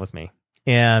to golf with me,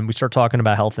 and we started talking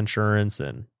about health insurance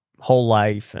and whole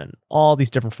life and all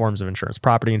these different forms of insurance,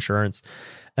 property insurance.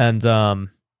 And,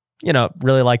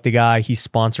 really liked the guy. He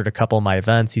sponsored a couple of my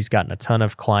events. He's gotten a ton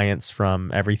of clients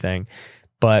from everything.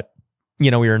 But, we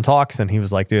were in talks, and he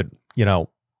was like, dude,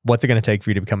 what's it going to take for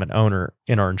you to become an owner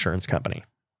in our insurance company?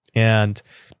 And,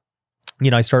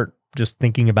 I start just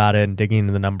thinking about it and digging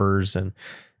into the numbers and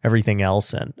everything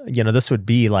else. And, this would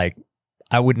be like,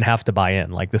 I wouldn't have to buy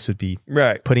in. Like, this would be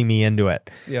putting me into it.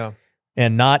 Yeah.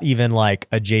 And not even like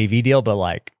a JV deal, but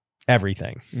like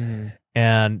everything. Mm-hmm.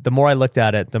 And the more I looked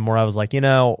at it, the more I was like,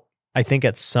 I think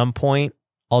at some point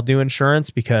I'll do insurance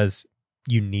because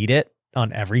you need it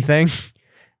on everything.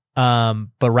 But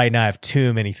right now I have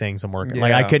too many things I'm working.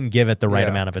 Like I couldn't give it the right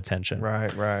amount of attention.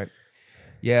 Right.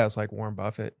 Yeah. It's like Warren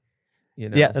Buffett,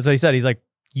 Yeah. That's what he said.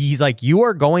 He's like, you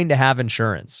are going to have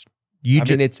insurance. I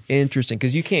mean, it's interesting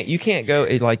because you can't go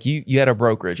like you had a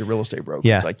brokerage, a real estate brokerage.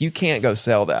 Yeah. Like you can't go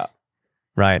sell that.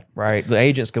 Right. The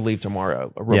agents could leave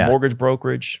tomorrow. A mortgage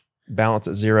brokerage, balance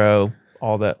at zero.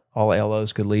 All the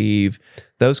LOs could leave.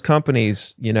 Those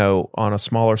companies, on a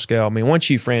smaller scale. I mean,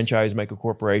 once you franchise, make a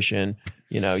corporation,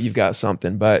 you've got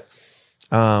something. But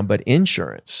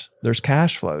insurance, there's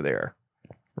cash flow there,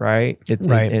 right? It's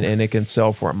right, and it can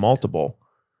sell for a multiple.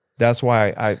 That's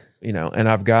why and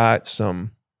I've got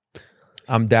some.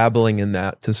 I'm dabbling in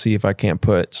that to see if I can't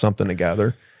put something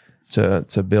together to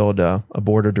build a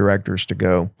board of directors to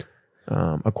go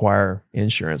acquire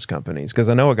insurance companies, because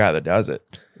I know a guy that does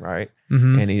it, right?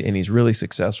 Mm-hmm. And he's really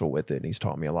successful with it, and he's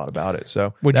taught me a lot about it.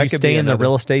 So would you stay in the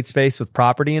real estate space with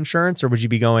property insurance, or would you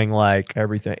be going like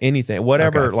everything, anything,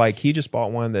 whatever? Okay. Like he just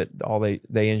bought one that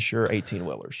they insure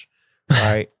 18-wheelers,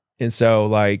 right? And so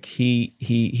like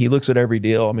he looks at every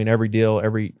deal. I mean,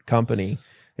 every company.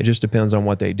 It just depends on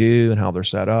what they do and how they're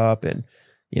set up, and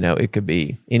it could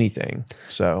be anything.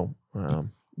 So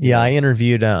I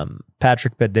interviewed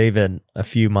Patrick Bet-David a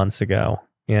few months ago,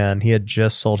 and he had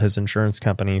just sold his insurance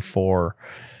company for,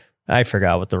 I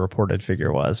forgot what the reported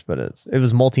figure was, but it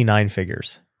was multi-nine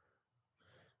figures.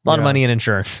 A lot of money in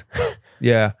insurance.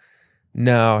 Yeah.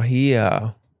 No,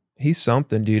 he's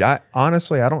something, dude. I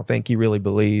don't think he really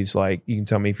believes, like, you can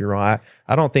tell me if you're wrong.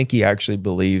 I don't think he actually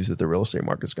believes that the real estate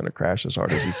market's going to crash as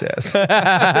hard as he says.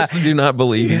 I do not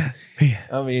believe.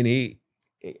 I mean, he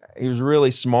was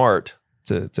really smart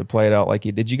to play it out like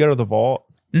he did. You go to the vault?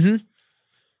 Mm-hmm.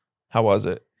 How was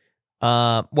it?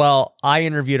 Well, I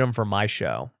interviewed him for my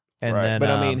show, and then, but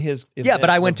I mean, his but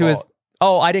I went to his.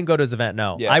 Oh, I didn't go to his event.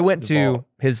 No, I went to vault.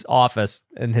 His office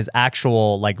and his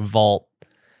actual like vault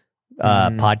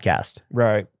podcast.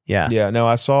 Right. Yeah. Yeah. No,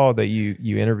 I saw that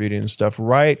you interviewed him and stuff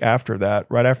right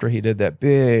after he did that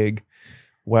big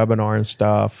webinar and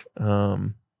stuff.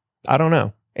 I don't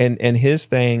know. And his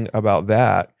thing about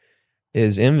that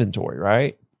is inventory,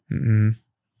 right? Mm-hmm.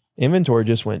 Inventory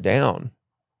just went down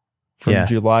from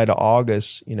July to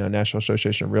August. National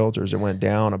Association of Realtors, it went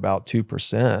down about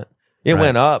 2%. It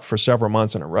went up for several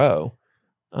months in a row.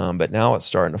 But now it's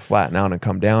starting to flatten out and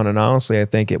come down. And honestly, I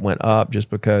think it went up just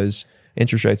because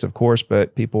interest rates, of course,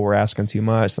 but people were asking too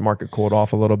much. The market cooled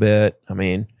off a little bit. I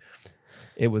mean,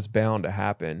 it was bound to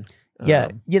happen. Yeah.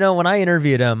 When I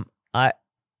interviewed him,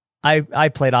 I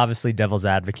played obviously devil's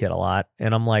advocate a lot.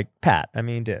 And I'm like, Pat, I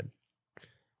mean, dude,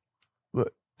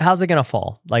 how's it going to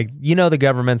fall? Like, the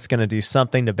government's going to do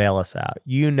something to bail us out.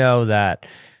 That,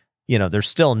 there's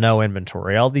still no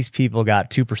inventory. All these people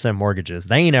got 2% mortgages.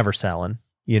 They ain't ever selling.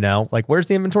 Like, where's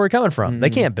the inventory coming from? They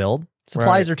can't build.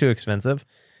 Supplies are too expensive.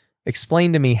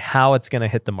 Explain to me how it's going to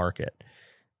hit the market.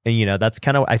 And, that's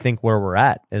kind of, I think, where we're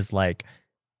at is like,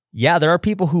 yeah, there are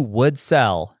people who would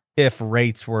sell if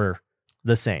rates were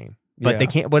the same, but they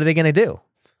can't. What are they going to do?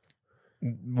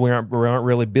 We aren't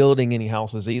really building any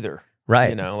houses either.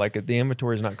 Right. Like the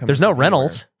inventory is not coming. There's no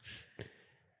rentals.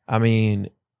 I mean,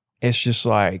 it's just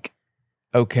like,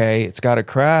 okay, it's got to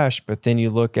crash. But then you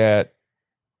look at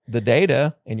the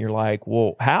data and you're like,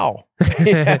 well, how?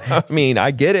 I mean,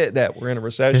 I get it that we're in a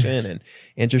recession and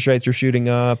interest rates are shooting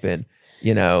up and,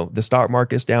 the stock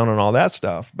market's down and all that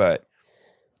stuff. But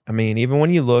I mean, even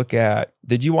when you look at,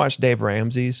 did you watch Dave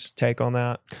Ramsey's take on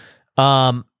that?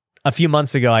 A few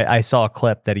months ago, I saw a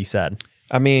clip that he said.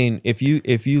 I mean, if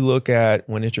you look at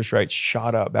when interest rates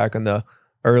shot up back in the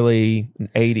early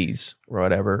 80s or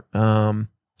whatever,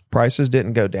 prices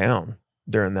didn't go down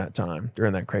during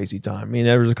that crazy time. I mean,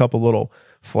 there was a couple little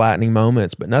flattening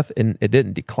moments, but nothing, it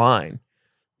didn't decline.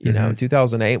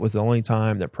 2008 was the only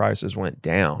time that prices went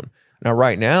down. Now,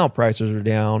 right now, prices are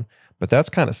down, but that's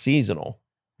kind of seasonal.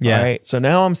 Yeah. Right. So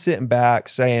now I'm sitting back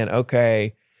saying,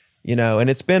 okay, and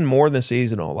it's been more than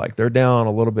seasonal. Like they're down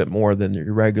a little bit more than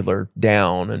your regular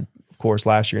down. And of course,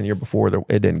 last year and the year before, it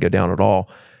didn't go down at all.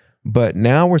 But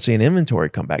now we're seeing inventory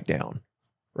come back down.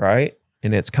 Right.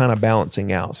 And it's kind of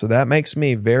balancing out. So that makes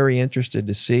me very interested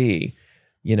to see,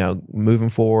 moving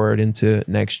forward into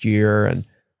next year and,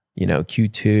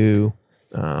 Q2,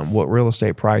 what real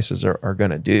estate prices are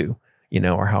going to do,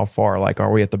 or how far, like,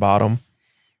 are we at the bottom,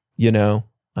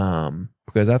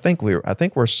 because I think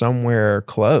we're somewhere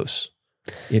close,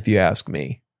 if you ask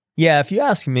me. Yeah. If you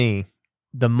ask me,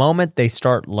 the moment they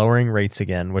start lowering rates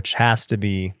again, which has to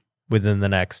be within the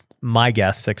next, my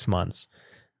guess, 6 months,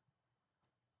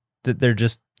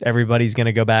 that everybody's going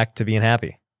to go back to being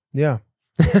happy. Yeah.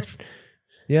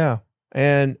 Yeah.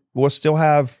 And we'll still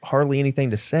have hardly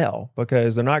anything to sell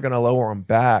because they're not going to lower them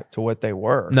back to what they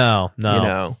were. No.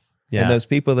 Yeah. And those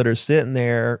people that are sitting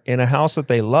there in a house that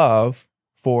they love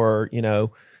for,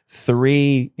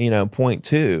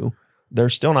 3.2, they're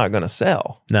still not going to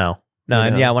sell. No.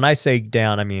 And yeah, when I say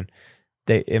down, I mean,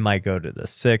 it might go to the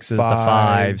 6s, the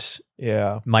 5s.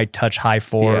 Yeah. Might touch high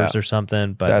 4s or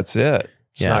something, but that's it.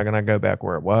 It's not going to go back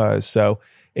where it was. So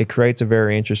it creates a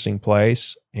very interesting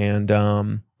place. And,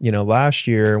 last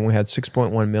year we had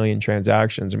 6.1 million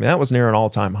transactions. I mean, that was near an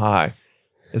all-time high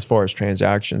as far as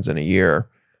transactions in a year.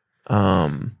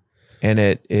 And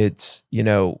it's,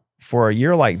 for a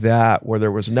year like that where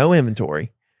there was no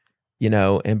inventory,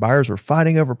 and buyers were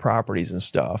fighting over properties and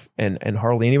stuff and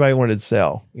hardly anybody wanted to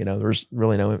sell, there's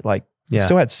really no,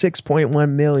 still had 6.1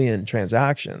 million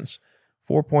transactions,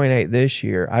 4.8 this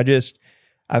year.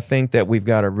 I think that we've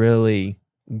got a really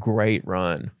great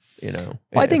run, Well,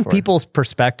 I think people's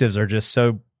perspectives are just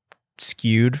so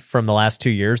skewed from the last 2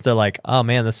 years. They're like, oh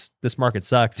man, this market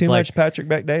sucks. Too much Patrick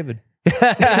Bet-David.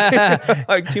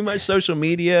 Like too much social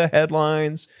media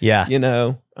headlines. Yeah.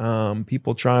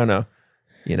 People trying to,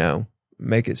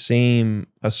 make it seem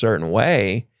a certain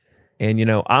way. And,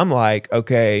 I'm like,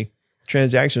 okay,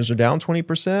 transactions are down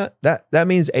 20%. That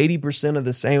means 80% of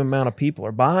the same amount of people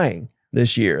are buying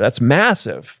this year. That's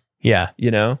massive. Yeah.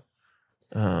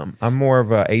 I'm more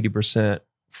of a 80%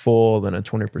 full than a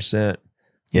 20%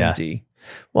 empty.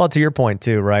 Well, to your point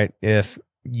too, right? If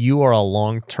you are a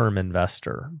long-term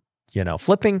investor,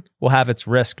 flipping will have its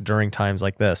risk during times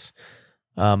like this.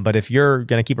 But if you're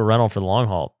going to keep a rental for the long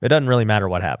haul, it doesn't really matter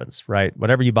what happens, right?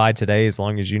 Whatever you buy today, as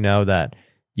long as you know that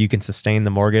you can sustain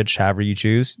the mortgage however you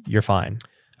choose, you're fine.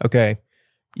 Okay.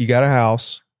 You got a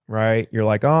house, right? You're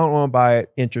like, oh, I don't want to buy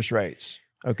it. Interest rates.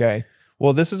 Okay.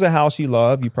 Well, this is a house you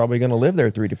love. You're probably going to live there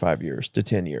 3 to 5 years to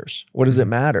 10 years. What does it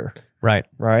matter? Right.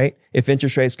 Right. If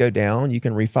interest rates go down, you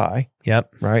can refi.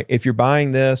 Yep. Right. If you're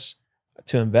buying this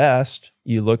to invest,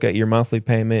 you look at your monthly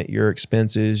payment, your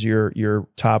expenses, your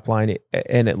top line,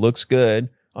 and it looks good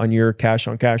on your cash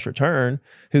on cash return.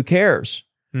 Who cares?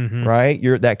 Mm-hmm. Right.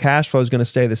 That cash flow is going to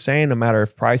stay the same no matter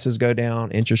if prices go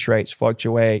down, interest rates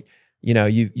fluctuate.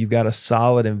 You've got a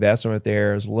solid investment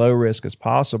there, as low risk as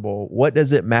possible. What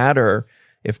does it matter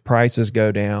if prices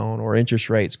go down or interest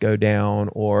rates go down,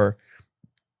 or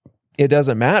it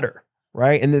doesn't matter,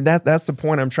 right? And then that's the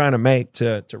point I'm trying to make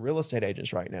to real estate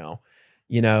agents right now,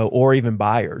 or even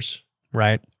buyers.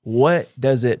 Right. What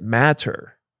does it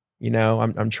matter?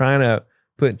 I'm trying to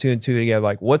put 2 and 2 together.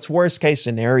 Like, what's worst case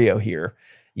scenario here?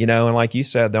 And like you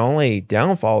said, the only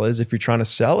downfall is if you're trying to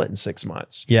sell it in 6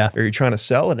 months, or you're trying to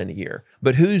sell it in a year.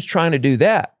 But who's trying to do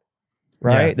that,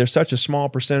 right? Yeah. There's such a small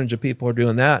percentage of people who are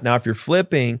doing that. Now, if you're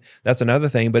flipping, that's another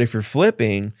thing. But if you're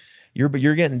flipping, you're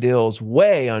getting deals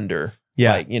way under,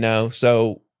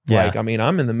 So,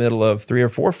 I'm in the middle of 3 or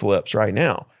 4 flips right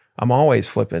now. I'm always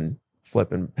flipping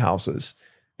houses,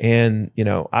 and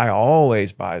I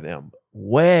always buy them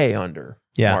way under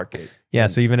market. Yeah.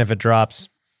 So even if it drops,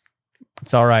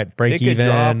 it's all right. Break even. It could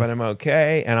drop and I'm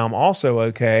okay. And I'm also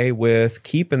okay with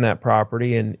keeping that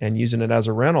property and using it as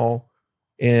a rental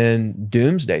in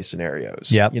doomsday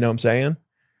scenarios. Yep. You know what I'm saying?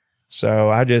 So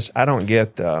I don't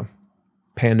get the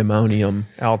pandemonium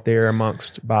out there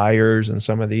amongst buyers and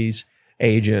some of these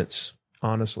agents,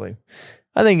 honestly.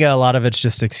 I think a lot of it's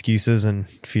just excuses and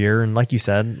fear. And like you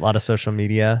said, a lot of social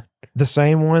media. The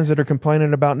same ones that are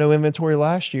complaining about no inventory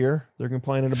last year, they're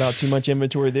complaining about too much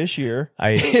inventory this year.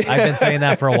 I've been saying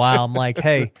that for a while. I'm like,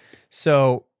 hey,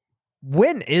 so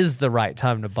when is the right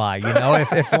time to buy?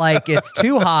 If it's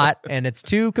too hot and it's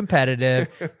too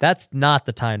competitive, that's not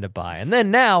the time to buy. And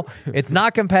then now it's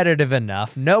not competitive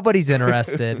enough. Nobody's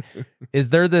interested. Is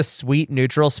there this sweet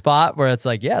neutral spot where it's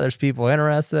like, yeah, there's people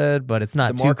interested, but it's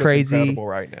not too crazy? Incredible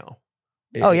right now.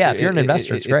 Oh yeah, if you're an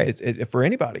investor, it's great. It's for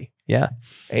anybody. Yeah,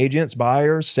 agents,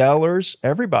 buyers, sellers,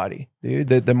 everybody, dude.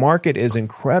 The market is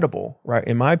incredible, right?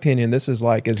 In my opinion, this is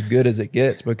like as good as it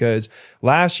gets because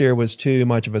last year was too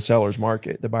much of a seller's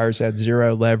market. The buyers had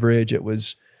zero leverage. It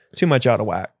was too much out of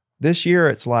whack. This year,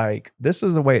 it's like this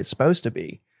is the way it's supposed to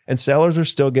be, and sellers are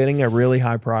still getting a really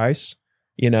high price.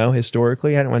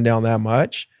 Historically, hadn't went down that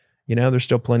much. There's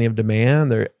still plenty of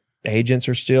demand. Their agents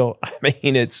are still. I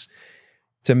mean,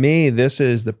 to me, this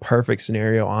is the perfect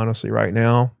scenario, honestly, right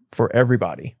now for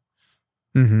everybody.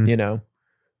 Mm-hmm.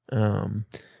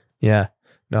 Yeah,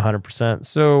 no, 100%.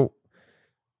 So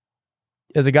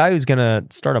as a guy who's going to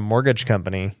start a mortgage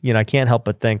company, I can't help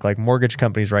but think like mortgage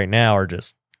companies right now are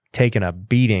just taking a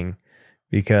beating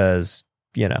because,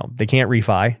 they can't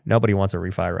refi. Nobody wants a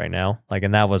refi right now. Like,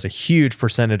 and that was a huge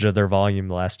percentage of their volume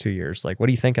the last 2 years. Like, what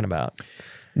are you thinking about?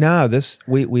 No,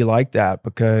 we like that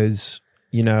because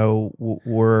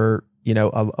we're,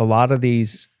 a lot of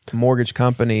these mortgage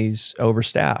companies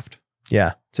overstaffed.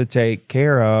 Yeah. To take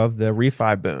care of the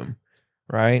refi boom.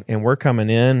 Right. And we're coming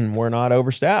in and we're not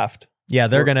overstaffed. Yeah.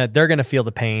 They're going to feel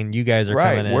the pain. You guys are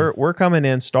coming in. We're coming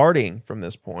in starting from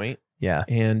this point. Yeah.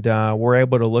 And we're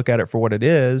able to look at it for what it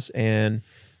is and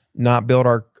not build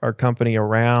our company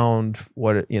around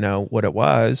what it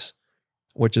was,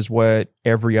 which is what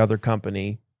every other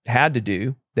company had to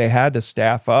do. They had to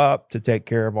staff up to take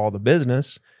care of all the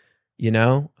business. It's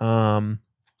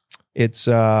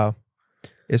the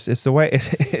way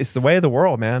it's the way of the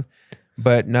world, man.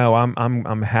 But no,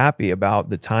 I'm happy about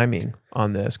the timing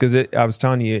on this because I was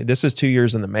telling you this is 2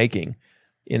 years in the making.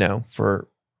 For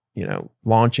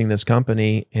launching this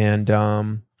company, and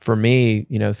for me,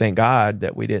 thank God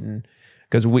that we didn't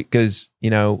because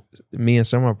me and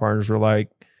some of our partners were like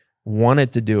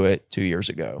wanted to do it 2 years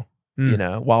ago.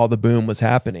 While the boom was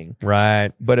happening.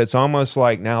 Right. But it's almost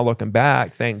like now looking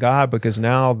back, thank God, because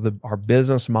now our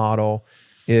business model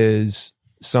is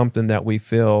something that we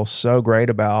feel so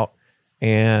great about.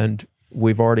 And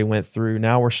we've already went through,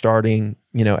 now we're starting,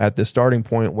 at the starting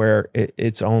point where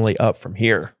it's only up from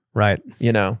here. Right.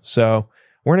 So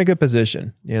we're in a good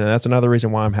position. That's another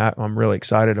reason why I'm really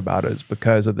excited about it is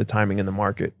because of the timing in the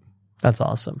market. That's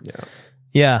awesome. Yeah.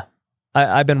 Yeah.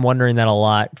 I've been wondering that a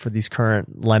lot for these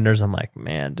current lenders. I'm like,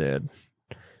 man, dude,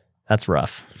 that's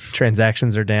rough.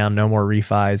 Transactions are down, no more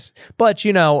refis. But,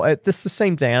 this is the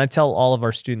same thing. And I tell all of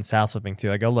our students house flipping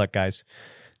too. I go, look, guys,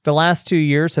 the last 2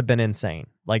 years have been insane.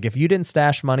 Like, if you didn't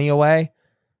stash money away,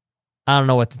 I don't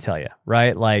know what to tell you,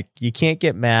 right? Like, you can't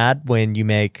get mad when you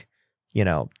make,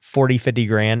 40, 50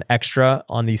 grand extra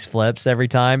on these flips every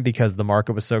time because the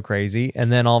market was so crazy. And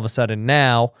then all of a sudden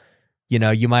now, you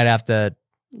might have to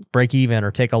break even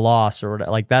or take a loss or whatever.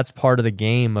 Like, that's part of the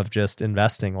game of just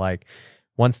investing. Like,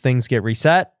 once things get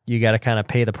reset, you got to kind of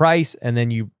pay the price and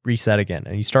then you reset again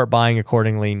and you start buying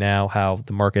accordingly now how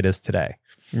the market is today.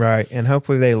 Right. And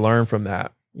hopefully they learn from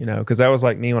that, because that was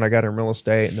like me when I got in real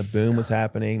estate and the boom was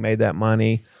happening, made that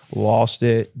money, lost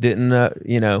it, didn't,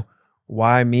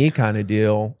 why me kind of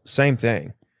deal. Same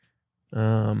thing.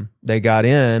 They got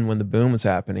in when the boom was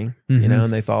happening,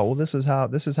 and they thought, well, this is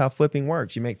how flipping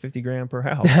works. You make 50 grand per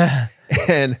house.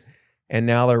 and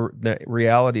now the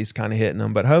reality's kind of hitting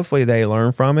them, but hopefully they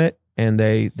learn from it and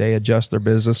they adjust their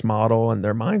business model and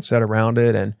their mindset around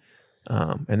it. And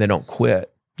they don't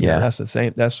quit. Yeah. That's the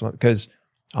same. That's because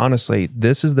honestly,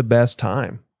 this is the best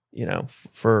time,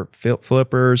 for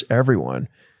flippers, everyone.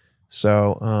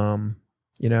 So,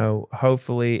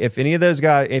 hopefully if any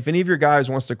of your guys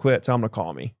wants to quit, tell them to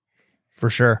call me. For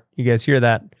sure. You guys hear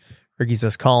that? Ricky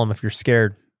says, call them if you're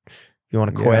scared. You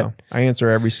want to quit. Yeah. I answer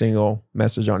every single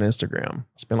message on Instagram.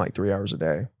 I spend like 3 hours a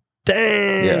day.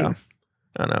 Dang. Yeah.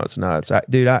 I know it's nuts. I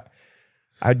do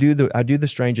the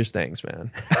strangest things,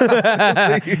 man.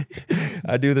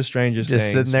 I do the strangest things.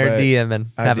 Just sitting there DMing,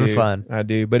 having fun. I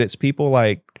do. But it's people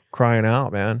like crying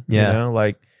out, man. Yeah.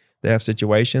 Like they have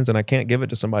situations and I can't give it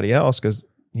to somebody else because,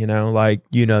 like.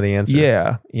 The answer.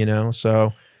 Yeah.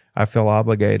 So I feel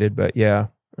obligated. But yeah.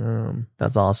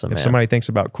 That's awesome, if man. somebody thinks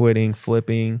about quitting,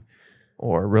 flipping,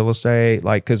 or real estate,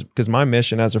 like, because my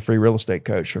mission as a free real estate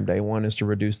coach from day one is to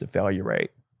reduce the failure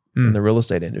rate in the real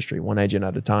estate industry, one agent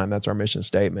at a time. That's our mission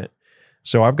statement.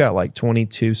 So I've got like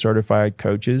 22 certified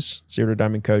coaches, zero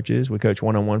diamond coaches. We coach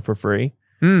one-on-one for free.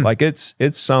 Like it's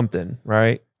something,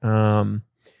 right?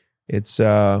 It's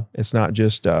not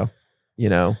just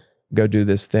go do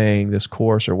this thing, this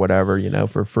course or whatever,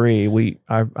 for free.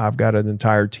 I've got an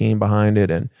entire team behind it,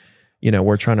 and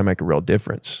we're trying to make a real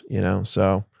difference.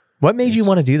 So what made you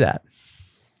want to do that?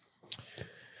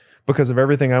 Because of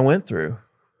everything I went through.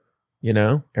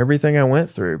 everything I went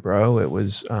through, bro. It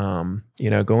was, going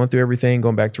through everything,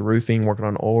 going back to roofing, working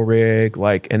on oil rig,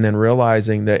 and then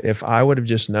realizing that if I would have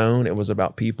just known it was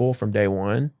about people from day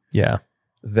one,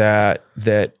 that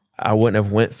I wouldn't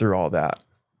have went through all that.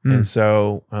 And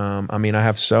so, I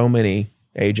have so many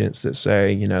agents that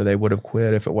say, they would have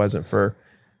quit if it wasn't for,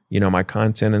 my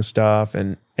content and stuff.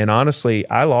 And honestly,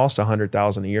 I lost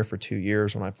 $100,000 a year for 2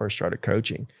 years when I first started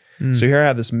coaching. So here I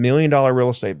have this $1 million real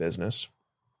estate business,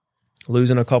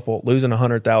 losing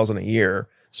 $100,000 a year,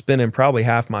 spending probably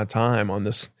half my time on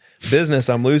this business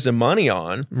I'm losing money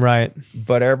on. Right.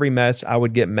 But I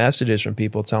would get messages from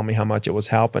people telling me how much it was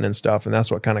helping and stuff. And that's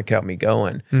what kind of kept me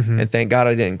going. And thank God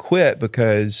I didn't quit,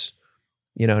 because,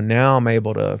 now I'm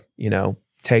able to,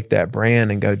 take that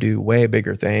brand and go do way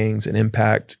bigger things and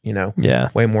impact,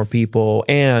 way more people,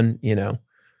 and,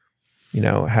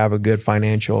 have a good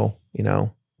financial,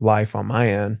 life on my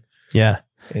end. Yeah.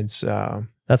 It's,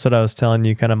 that's what I was telling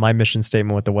you. Kind of my mission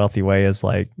statement with the Wealthy Way is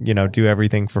do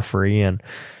everything for free. And,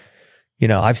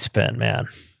 I've spent, man,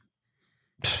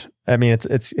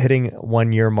 it's hitting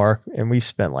 1 year mark, and we've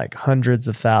spent hundreds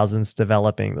of thousands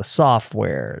developing the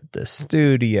software, the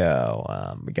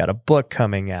studio. We got a book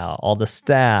coming out, all the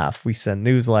staff, we send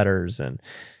newsletters, and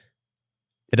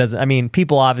it doesn't,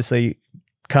 people obviously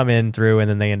come in through and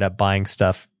then they end up buying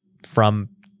stuff from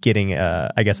getting,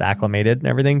 acclimated and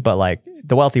everything. But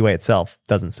the Wealthy Way itself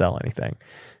doesn't sell anything,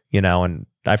 and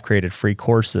I've created free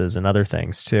courses and other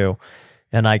things too.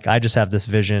 And I just have this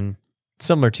vision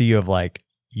similar to you of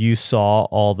you saw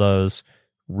all those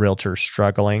realtors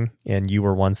struggling and you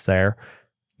were once there.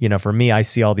 For me, I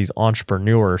see all these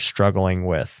entrepreneurs struggling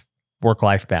with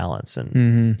work-life balance,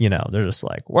 and, they're just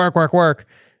work.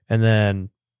 And then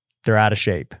they're out of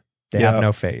shape. They have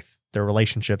no faith. Their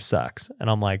relationship sucks. And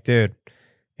I'm like, dude,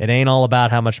 it ain't all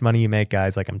about how much money you make,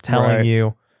 guys. I'm telling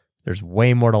you, there's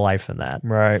way more to life than that.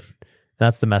 Right.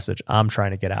 That's the message I'm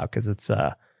trying to get out, because it's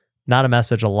not a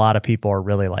message a lot of people are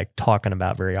really talking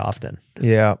about very often.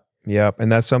 Yeah. Yep.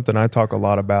 And that's something I talk a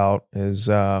lot about is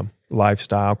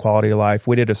lifestyle, quality of life.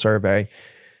 We did a survey.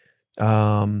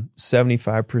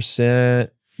 75%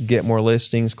 get more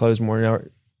listings, close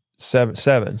more.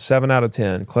 7 out of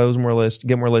 10 close more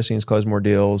get more listings, close more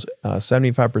deals.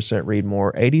 75% read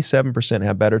more. 87%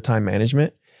 have better time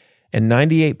management, and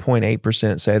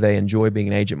 98.8% say they enjoy being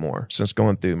an agent more since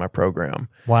going through my program.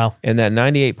 Wow. And that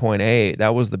 98.8,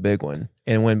 that was the big one.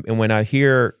 And when I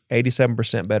hear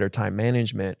 87% better time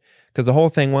management, because the whole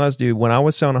thing was, dude, when I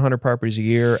was selling 100 properties a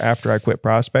year after I quit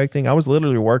prospecting, I was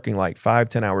literally working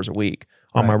 5-10 hours a week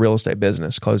on my real estate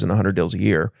business, closing 100 deals a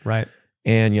year. Right.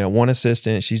 And, one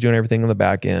assistant, she's doing everything on the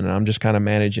back end, and I'm just kind of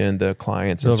managing the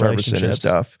clients and servicing and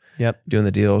stuff. Yep. Doing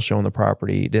the deals, showing the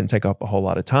property. It didn't take up a whole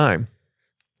lot of time.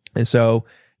 And so,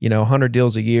 100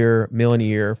 deals a year, $1 million a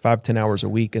year, 5-10 hours a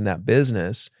week in that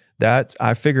business, that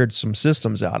I figured some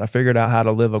systems out. I figured out how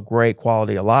to live a great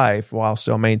quality of life while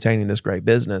still maintaining this great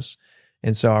business.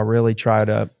 And so I really try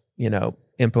to,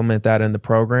 implement that in the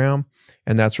program.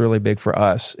 And that's really big for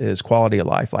us, is quality of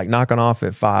life, knocking off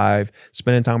at 5,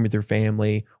 spending time with your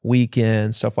family,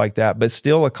 weekends, stuff like that, but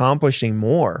still accomplishing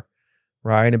more,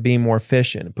 right? And being more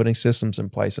efficient and putting systems in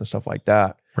place and stuff like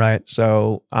that. Right.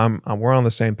 So we're on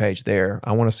the same page there.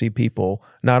 I want to see people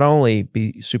not only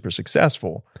be super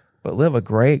successful, but live a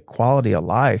great quality of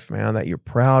life, man, that you're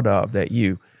proud of, that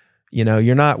you're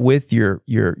not with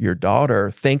your daughter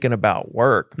thinking about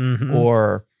work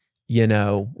or,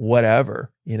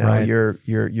 whatever, Right.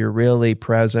 you're really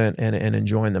present and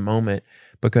enjoying the moment,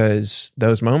 because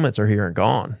those moments are here and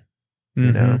gone,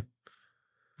 you know?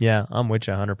 Yeah, I'm with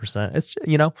you 100%. It's,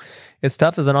 it's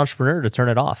tough as an entrepreneur to turn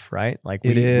it off, right?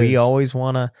 We always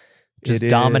want to just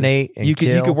dominate and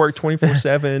kill. You could work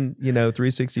 24/7,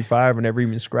 365 and never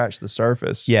even scratch the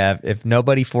surface. Yeah, if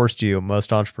nobody forced you,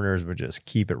 most entrepreneurs would just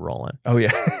keep it rolling. Oh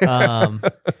yeah.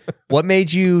 What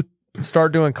made you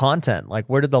start doing content?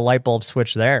 Where did the light bulb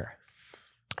switch there?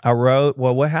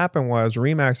 What happened was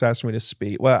Remax asked me to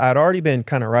speak. Well, I'd already been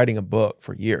kind of writing a book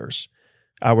for years.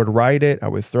 I would write it, I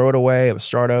would throw it away, I would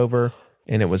start over,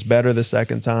 and it was better the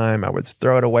second time. I would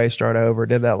throw it away, start over.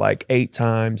 Did that 8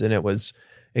 times, and it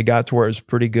got to where it was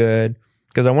pretty good,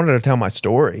 because I wanted to tell my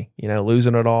story,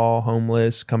 losing it all,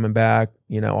 homeless, coming back,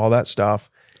 all that stuff.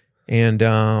 And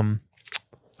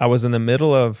I was in the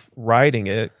middle of writing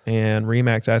it, and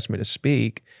Remax asked me to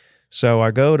speak. So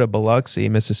I go to Biloxi,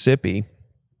 Mississippi.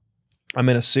 I'm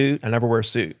in a suit. I never wear a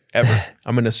suit, ever.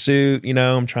 I'm in a suit,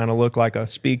 I'm trying to look like a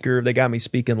speaker. They got me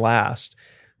speaking last.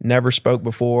 Never spoke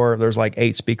before. There's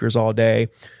 8 speakers all day.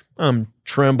 I'm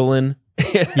trembling.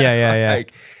 Yeah.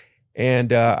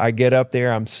 And I get up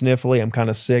there, I'm sniffly, I'm kind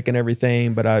of sick and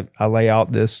everything, but I lay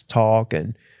out this talk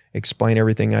and explain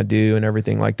everything I do and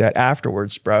everything like that.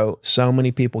 Afterwards, bro, so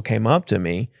many people came up to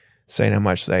me saying how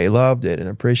much they loved it and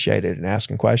appreciated it and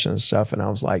asking questions and stuff. And I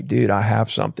was like, dude, I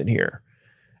have something here.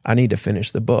 I need to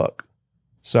finish the book.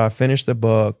 So I finished the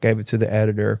book, gave it to the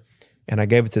editor, and I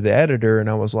gave it to the editor and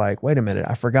I was like, wait a minute,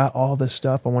 I forgot all this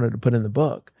stuff I wanted to put in the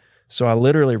book. So I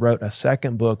literally wrote a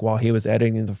second book while he was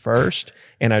editing the first,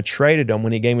 and I traded him.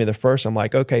 When he gave me the first, I'm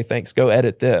like, okay, thanks, go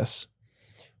edit this.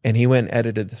 And he went and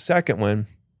edited the second one.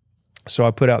 So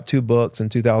I put out 2 books in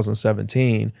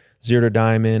 2017, Zero to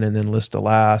Diamond and then List to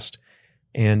Last,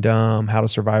 and How to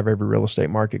Survive Every Real Estate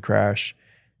Market Crash.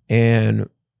 And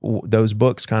those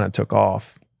books kind of took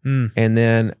off. And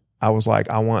then I was like,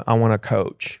 I want a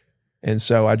coach. And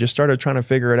so I just started trying to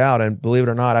figure it out. And believe it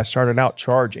or not, I started out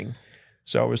charging.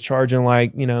 So I was charging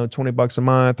like, $20 a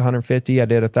month, 150. I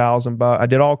did $1,000. I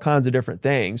did all kinds of different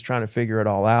things trying to figure it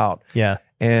all out. Yeah.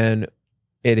 And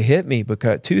it hit me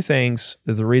because 2 things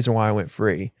is the reason why I went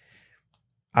free.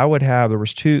 There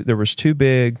was two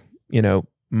big,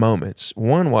 moments.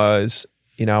 One was,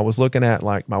 I was looking at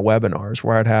like my webinars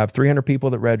where I'd have 300 people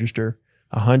that register,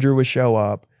 100 would show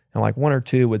up, and like 1 or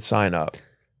 2 would sign up.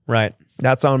 Right.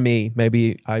 That's on me.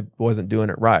 Maybe I wasn't doing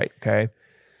it right. Okay.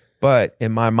 But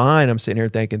in my mind, I'm sitting here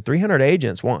thinking 300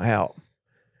 agents want help.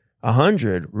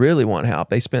 100 really want help.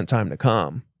 They spent time to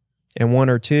come. And 1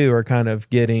 or 2 are kind of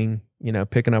getting,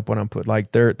 picking up what I'm putting.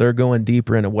 Like they're going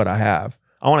deeper into what I have.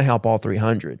 I want to help all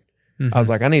 300. I was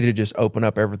like, I need to just open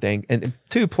up everything. And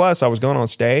 2 plus, I was going on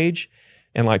stage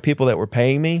and like people that were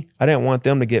paying me, I didn't want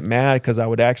them to get mad because I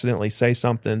would accidentally say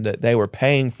something that they were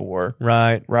paying for.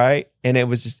 Right. Right. And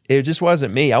it just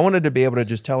wasn't me. I wanted to be able to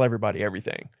just tell everybody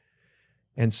everything.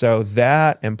 And so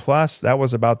that, and plus that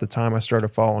was about the time I started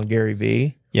following Gary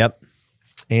Vee. Yep.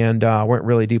 And I went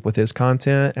really deep with his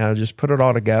content and I just put it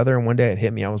all together. And one day it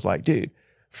hit me. I was like, dude,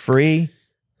 free,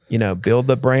 build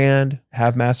the brand,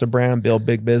 have massive brand, build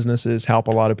big businesses, help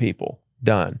a lot of people.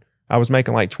 Done. I was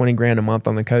making like 20 grand a month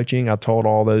on the coaching. I told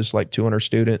all those like 200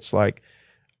 students, like,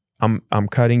 I'm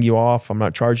cutting you off. I'm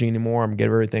not charging anymore. I'm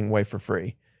giving everything away for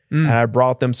free. And I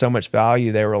brought them so much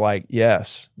value. They were like,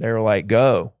 yes. They were like,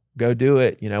 go do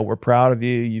it. We're proud of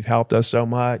you. You've helped us so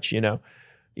much,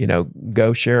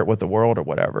 go share it with the world or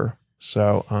whatever.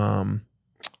 So,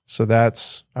 so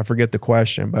that's, I forget the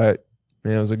question, but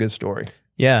it was a good story.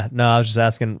 Yeah. No, I was just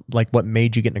asking like what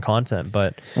made you get into content,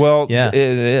 but well,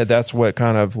 yeah, that's what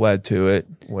kind of led to it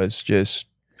was just,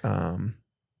 and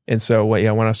so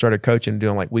when I started coaching and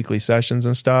doing like weekly sessions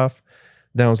and stuff,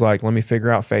 then I was like, let me figure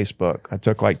out Facebook. I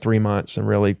took like 3 months and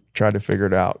really tried to figure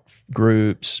it out.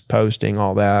 Groups, posting,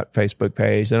 all that, Facebook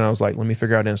page. Then I was like, let me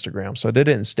figure out Instagram. So I did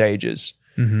it in stages.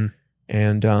 And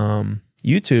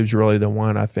YouTube's really the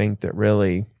one I think that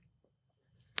really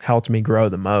helped me grow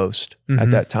the most at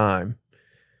that time.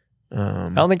 I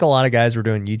don't think a lot of guys were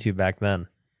doing YouTube back then.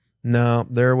 No,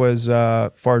 there was,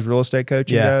 as far as real estate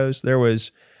coaching goes, there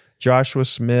was Joshua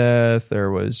Smith,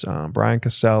 there was Brian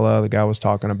Casella, the guy I was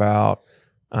talking about,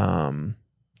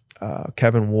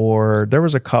 Kevin Ward. There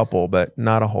was a couple, but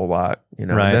not a whole lot.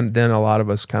 Right. Then a lot of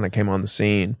us kind of came on the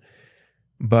scene.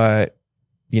 But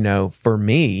for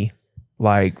me,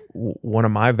 like one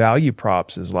of my value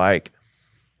props is like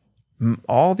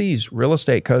all these real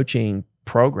estate coaching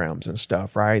programs and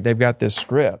stuff, right? They've got this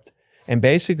script. And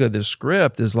basically the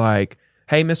script is like,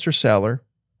 hey, Mr. Seller,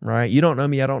 right? You don't know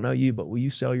me, I don't know you, but will you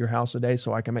sell your house today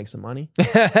so I can make some money?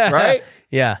 Right?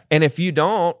 Yeah. And if you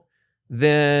don't,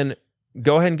 then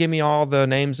go ahead and give me all the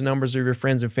names and numbers of your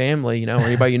friends and family, or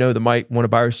anybody that might want to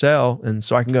buy or sell, and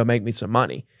so I can go make me some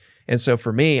money. And so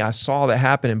for me, I saw that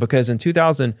happening because in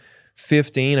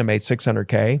 2015, I made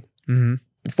 $600K.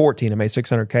 14, I made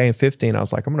 $600K. And 15, I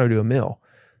was like, I'm going to do $1 million.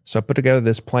 So I put together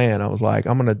this plan. I was like,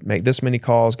 I'm going to make this many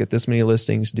calls, get this many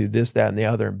listings, do this, that, and the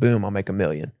other, and boom, I'll make $1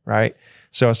 million, right?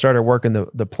 So I started working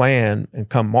the plan, and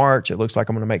come March, it looks like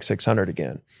I'm going to make 600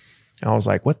 again. And I was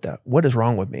like, what is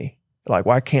wrong with me? Like,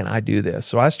 why can't I do this?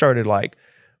 So I started like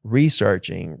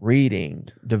researching, reading,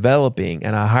 developing,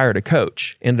 and I hired a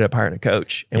coach, ended up hiring a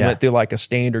coach, and went through like a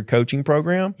standard coaching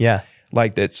program. Yeah.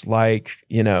 Like that's like,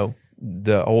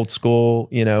 the old school,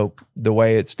 the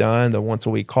way it's done, the once a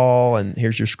week call, and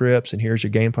here's your scripts and here's your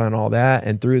game plan and all that.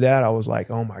 And through that, I was like,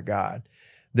 oh my God,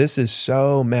 this is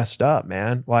so messed up,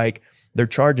 man. Like they're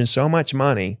charging so much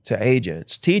money to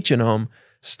agents, teaching them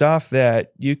stuff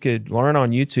that you could learn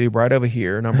on YouTube right over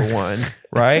here, number one,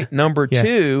 right? Number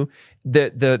two,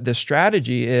 the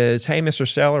strategy is, hey, Mr.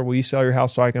 Seller, will you sell your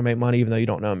house so I can make money even though you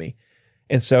don't know me?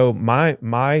 And so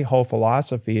my whole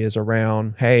philosophy is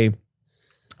around, hey,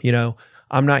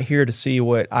 I'm not here to see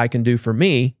what I can do for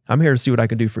me. I'm here to see what I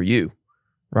can do for you,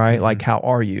 right? Mm-hmm. Like, how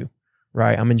are you,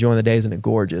 right? I'm enjoying the days in it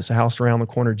gorgeous. A house around the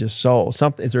corner just sold.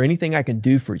 Something. Is there anything I can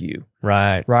do for you?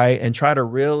 Right. Right. And try to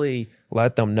really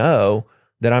let them know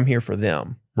that I'm here for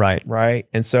them. Right. Right.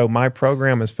 And so my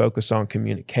program is focused on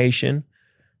communication,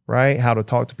 right? How to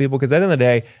talk to people. Because at the end of the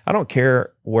day, I don't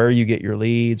care where you get your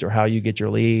leads or how you get your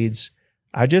leads.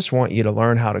 I just want you to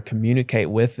learn how to communicate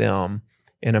with them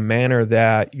in a manner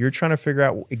that you're trying to figure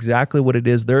out exactly what it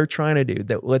is they're trying to do,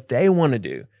 that what they want to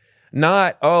do.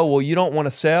 Not, oh, well, you don't want to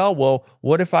sell? Well,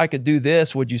 what if I could do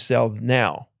this? Would you sell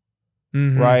now?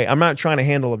 Mm-hmm. Right? I'm not trying to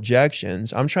handle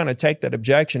objections. I'm trying to take that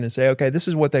objection and say, okay, this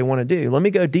is what they want to do. Let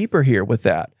me go deeper here with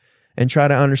that and try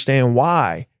to understand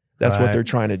why that's what they're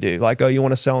trying to do. Like, oh, you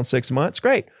want to sell in 6 months?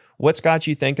 Great. What's got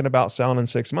you thinking about selling in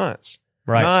 6 months?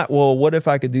 Right. Not, well, what if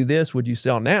I could do this? Would you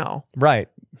sell now? Right.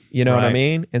 You know what I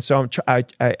mean? And so I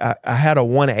had a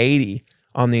 180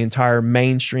 on the entire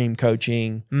mainstream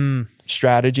coaching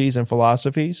strategies and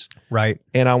philosophies. Right.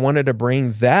 And I wanted to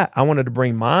bring that. I wanted to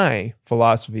bring my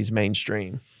philosophies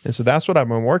mainstream. And so that's what I've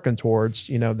been working towards,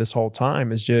 this whole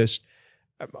time, is just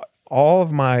all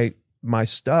of my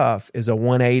stuff is a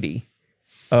 180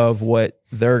 of what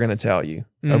they're going to tell you,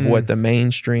 of what the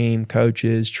mainstream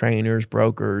coaches, trainers,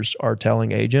 brokers are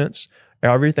telling agents.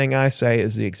 Everything I say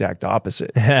is the exact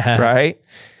opposite, right?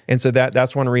 And so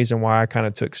that's one reason why I kind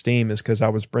of took steam, is because I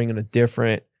was bringing a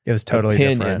different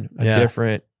opinion, a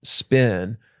different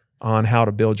spin on how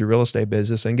to build your real estate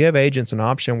business and give agents an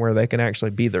option where they can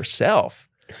actually be their self.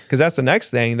 Because that's the next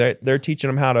thing. They're teaching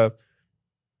them how to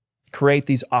create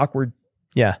these awkward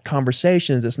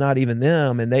conversations. It's not even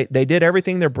them. And they did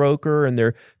everything their broker and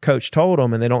their coach told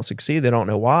them, and they don't succeed. They don't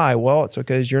know why. Well, it's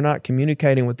because you're not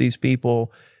communicating with these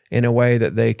people in a way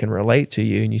that they can relate to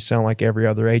you, and you sound like every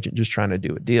other agent just trying to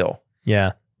do a deal.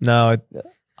 Yeah. No,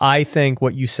 I think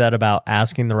what you said about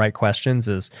asking the right questions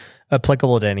is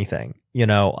applicable to anything.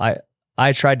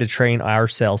 I tried to train our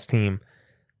sales team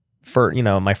for,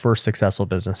 my first successful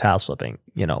business, house flipping.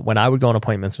 When I would go on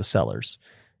appointments with sellers,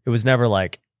 it was never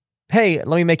like, hey,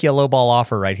 let me make you a lowball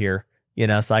offer right here,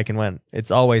 so I can win.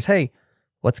 It's always, hey,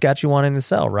 what's got you wanting to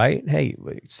sell, right? Hey,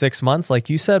 6 months, like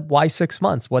you said, why 6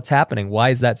 months? What's happening? Why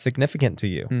is that significant to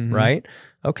you, right?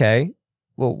 Okay,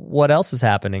 well, what else is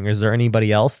happening? Is there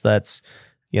anybody else that's,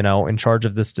 in charge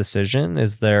of this decision?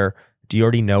 Do you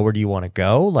already know where do you want to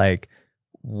go? Like,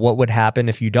 what would happen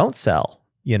if you don't sell?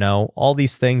 All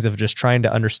these things of just trying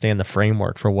to understand the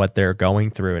framework for what they're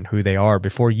going through and who they are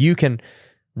before you can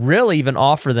really even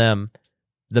offer them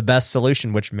the best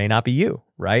solution, which may not be you,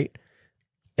 right?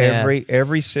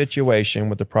 Every situation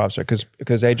with the prospect,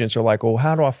 because agents are like, well,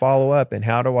 how do I follow up? And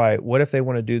what if they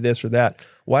want to do this or that?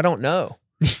 Well, I don't know.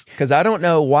 Because I don't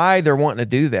know why they're wanting to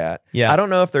do that. Yeah. I don't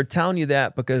know if they're telling you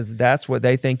that because that's what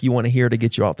they think you want to hear to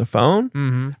get you off the phone.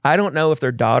 Mm-hmm. I don't know if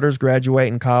their daughters graduate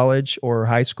in college or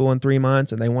high school in 3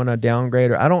 months and they want to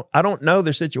downgrade. Or I don't know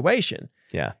their situation.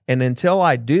 Yeah. And until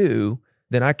I do,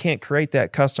 then I can't create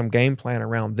that custom game plan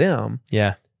around them.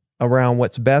 Yeah. Around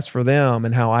what's best for them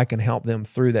and how I can help them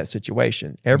through that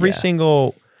situation. Every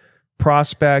single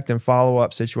prospect and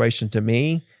follow-up situation, to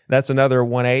me, that's another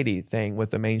 180 thing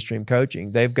with the mainstream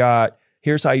coaching. They've got,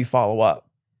 here's how you follow up,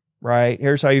 right?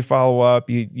 Here's how you follow up.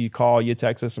 You call, you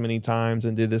text us many times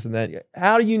and do this and that.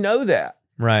 How do you know that?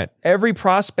 Right. Every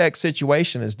prospect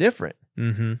situation is different,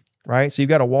 right? So you've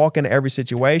got to walk into every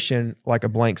situation like a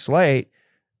blank slate.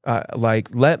 Like,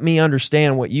 let me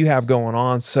understand what you have going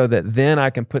on so that then I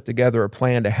can put together a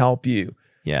plan to help you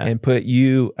and put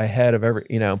you ahead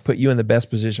of put you in the best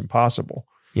position possible.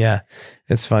 Yeah.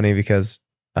 It's funny because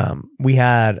we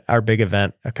had our big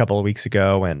event a couple of weeks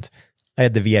ago and I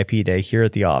had the VIP day here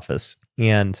at the office,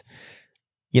 and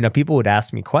people would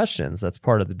ask me questions. That's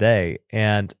part of the day.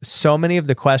 And so many of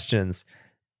the questions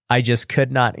I just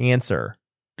could not answer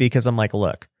because I'm like,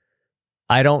 look,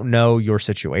 I don't know your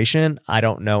situation. I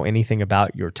don't know anything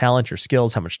about your talent, your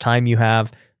skills, how much time you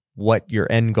have, what your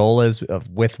end goal is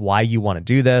with why you want to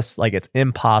do this. Like, it's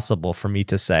impossible for me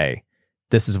to say,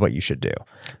 this is what you should do.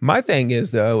 My thing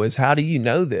is, though, is how do you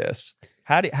know this?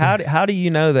 How do you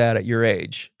know that at your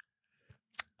age?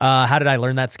 How did I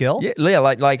learn that skill? Yeah,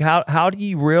 like how do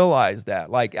you realize that?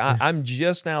 Like, I'm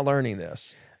just now learning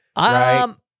this.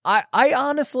 Right? I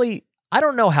honestly, I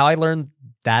don't know how I learned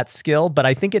that skill, but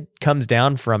I think it comes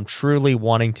down from truly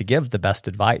wanting to give the best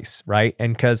advice, right?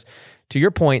 And because to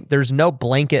your point, there's no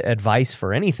blanket advice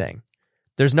for anything.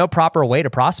 There's no proper way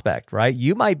to prospect, right?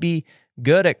 You might be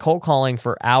good at cold calling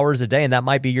for hours a day and that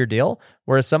might be your deal,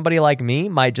 whereas somebody like me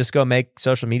might just go make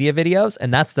social media videos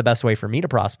and that's the best way for me to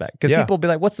prospect. Because people will be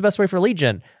like, what's the best way for lead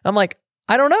gen? I'm like,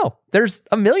 I don't know. There's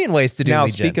a million ways to do Now,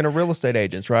 lead gen. speaking of real estate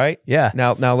agents, right? Yeah.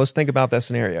 Now let's think about that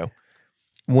scenario.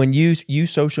 When you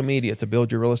use social media to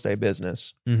build your real estate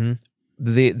business, Mm-hmm.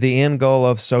 the end goal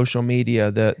of social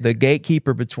media, the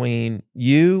gatekeeper between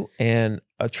you and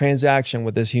a transaction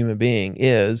with this human being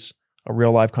is a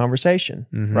real life conversation,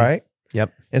 Mhm. right?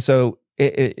 Yep. And so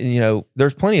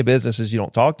there's plenty of businesses you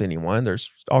don't talk to anyone.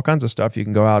 There's all kinds of stuff you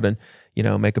can go out and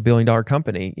make $1 billion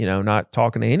company, not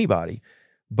talking to anybody.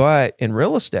 But in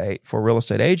real estate, for a real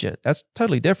estate agent, that's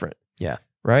totally different. Yeah.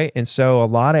 Right. And so a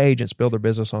lot of agents build their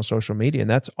business on social media, and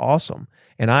that's awesome.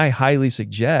 And I highly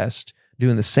suggest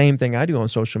doing the same thing I do on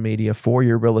social media for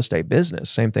your real estate business.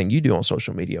 Same thing you do on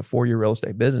social media for your real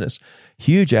estate business.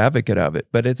 Huge advocate of it.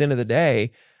 But at the end of the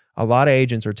day, a lot of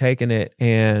agents are taking it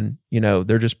and,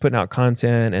 they're just putting out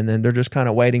content, and then they're just kind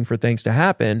of waiting for things to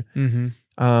happen.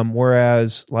 Mm-hmm.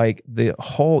 Whereas like the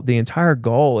entire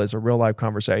goal is a real life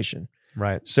conversation.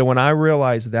 Right. So when I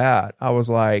realized that, I was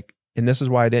like, and this is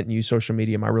why I didn't use social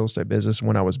media in my real estate business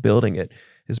when I was building it,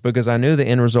 is because I knew the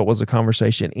end result was a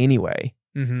conversation anyway.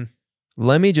 Mm-hmm.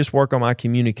 Let me just work on my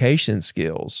communication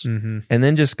skills Mm-hmm. and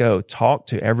then just go talk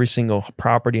to every single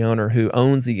property owner who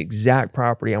owns the exact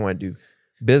property I want to do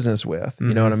business with.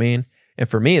 You know what I mean? And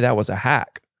for me, that was a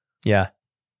hack. Yeah.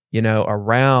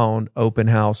 Around open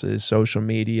houses, social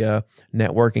media,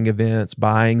 networking events,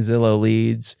 buying Zillow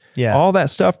leads. Yeah. All that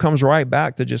stuff comes right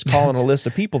back to just calling a list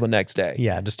of people the next day.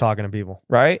 Yeah. Just talking to people.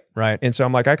 Right? Right. And so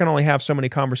I'm like, I can only have so many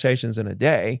conversations in a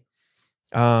day.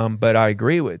 But I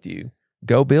agree with you.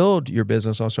 Go build your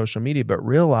business on social media, but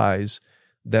realize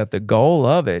that the goal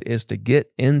of it is to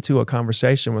get into a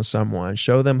conversation with someone,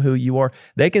 show them who you are.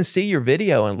 They can see your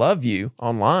video and love you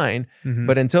online, Mhm.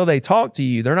 but until they talk to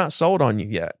you, they're not sold on you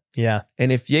yet. Yeah.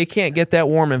 And if they can't get that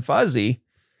warm and fuzzy,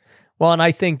 Well, and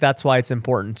I think that's why it's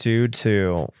important too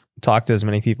to talk to as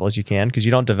many people as you can, because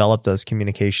you don't develop those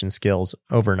communication skills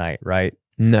overnight, right?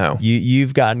 no.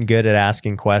 You've gotten good at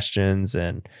asking questions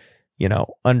and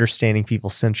understanding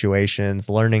people's situations,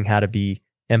 learning how to be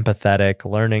empathetic,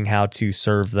 learning how to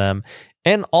serve them.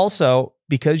 And also,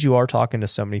 because you are talking to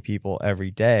so many people every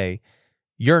day,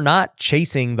 you're not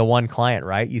chasing the one client,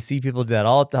 right? You see people do that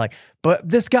all the time, like, but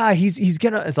this guy, he's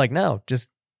gonna, it's like, no, just,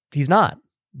 he's not.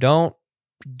 Don't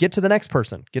get to the next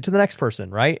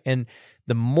person, right? And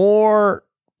the more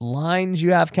lines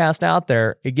you have cast out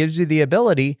there, it gives you the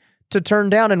ability to turn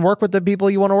down and work with the people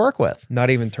you want to work with. Not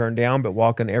even turn down, but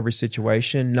walk in every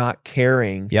situation, not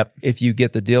caring Yep. if you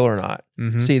get the deal or not.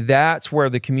 Mhm. See, that's where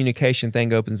the communication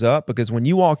thing opens up, because when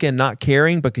you walk in not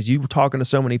caring because you're talking to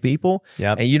so many people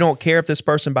Yep. and you don't care if this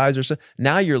person buys or sells,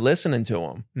 now you're listening to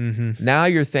them. Mm-hmm. Now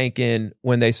you're thinking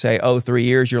when they say, 3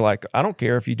 years, you're like, I don't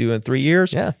care if you do in 3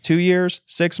 years, Yeah. 2 years,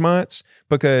 6 months,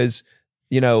 because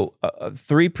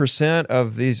 3%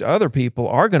 of these other people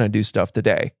are going to do stuff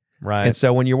today. Right. And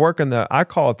so when you're working I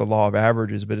call it the law of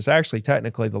averages, but it's actually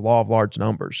technically the law of large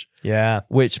numbers, Yeah.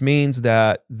 which means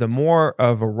that the more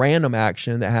of a random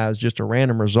action that has just a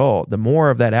random result, the more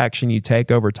of that action you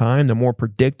take over time, the more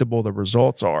predictable the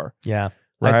results are. Yeah.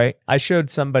 Right. I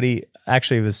showed somebody,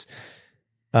 actually it was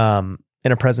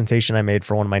in a presentation I made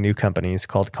for one of my new companies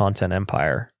called Content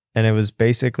Empire. And it was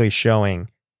basically showing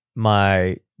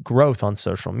my growth on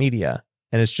social media.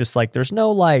 And it's just like, there's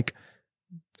no like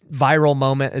viral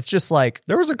moment. It's just like,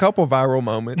 There was a couple viral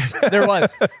moments. there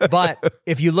was, but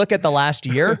if you look at the last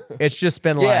year, it's just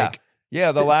been like,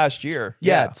 the last year.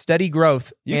 steady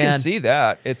growth. You can see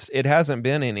that. It hasn't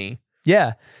been any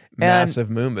Yeah. massive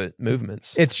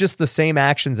movements. It's just the same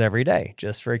actions every day.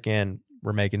 Just freaking,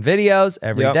 we're making videos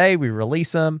every Yep. day. We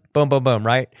release them. Boom, boom, boom.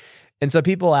 Right. And so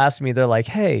people ask me, they're like,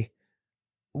 hey,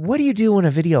 what do you do when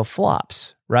a video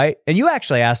flops? Right. And you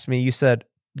actually asked me, you said,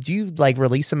 do you like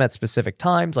release them at specific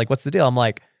times? Like, what's the deal? I'm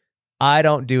like, I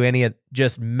don't do any of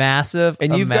just massive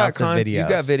And you've got amounts of videos. You've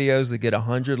got videos that get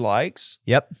 100 likes,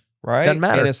 Yep. right? Doesn't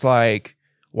matter. And it's like,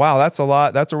 wow, that's a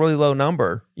lot. That's a really low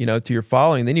number, to your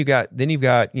following. Then you've got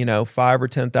 5 or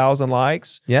 10,000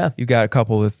 likes. Yeah. You got a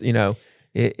couple with,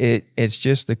 it's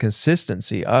just the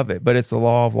consistency of it, but it's the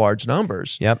law of large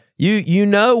numbers. Yep. You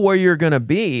know where you're going to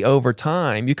be over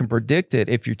time. You can predict it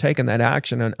if you're taking that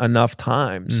action enough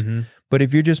times. Mhm. But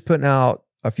if you're just putting out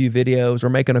a few videos or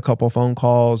making a couple phone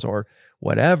calls or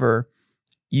whatever,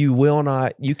 you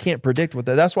can't predict what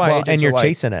that's why agents and you're are like,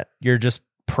 chasing it. You're just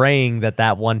praying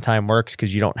that one time works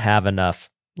because you don't have enough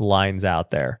lines out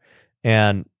there.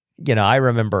 And I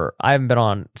remember I haven't been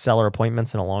on seller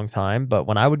appointments in a long time, but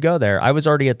when I would go there, I was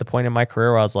already at the point in my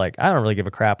career where I was like, I don't really give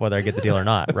a crap whether I get the deal or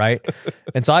not, right?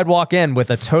 And so I'd walk in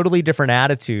with a totally different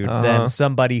attitude than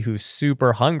somebody who's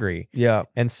super hungry. Yeah.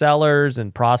 And sellers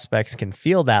and prospects can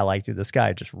feel that, like, dude, this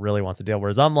guy just really wants a deal.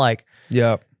 Whereas I'm like,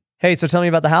 yeah. Hey, so tell me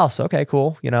about the house. Okay,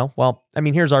 cool. Well, I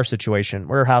mean, here's our situation.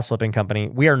 We're a house flipping company.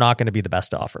 We are not going to be the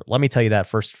best offer. Let me tell you that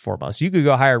first and foremost. You could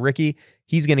go hire Ricky.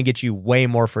 He's going to get you way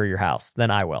more for your house than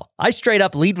I will. I straight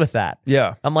up lead with that.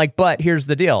 Yeah. I'm like, but here's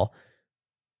the deal.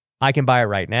 I can buy it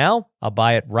right now. I'll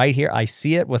buy it right here. I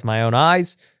see it with my own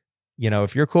eyes.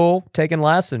 If you're cool taking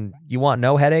less and you want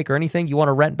no headache or anything, you want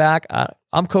to rent back,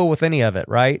 I'm cool with any of it,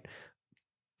 right?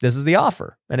 This is the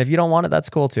offer. And if you don't want it, that's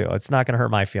cool too. It's not going to hurt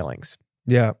my feelings.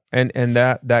 Yeah. And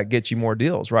that gets you more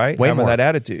deals, right? Way Having more. that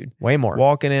attitude. Way more.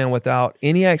 Walking in without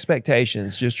any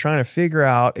expectations, just trying to figure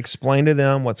out, explain to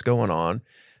them what's going on.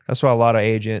 That's why a lot of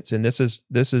agents, and this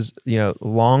is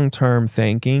long-term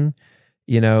thinking,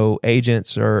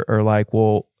 agents are like,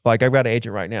 well, like I've got an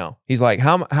agent right now. He's like,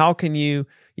 how can you,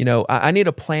 I need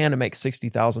a plan to make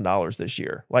 $60,000 this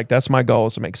year. Like that's my goal,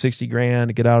 is to make 60 grand,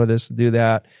 to get out of this, to do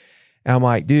that. And I'm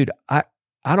like, dude,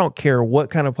 I don't care what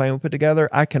kind of plan we put together.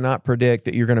 I cannot predict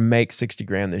that you're going to make 60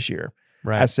 grand this year.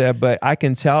 Right. I said, but I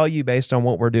can tell you based on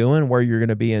what we're doing, where you're going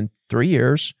to be in 3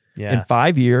 years, in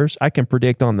 5 years. I can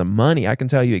predict on the money. I can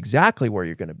tell you exactly where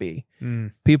you're going to be.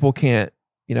 People can't,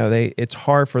 it's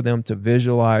hard for them to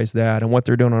visualize that and what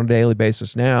they're doing on a daily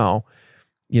basis now,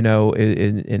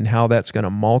 and how that's going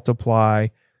to multiply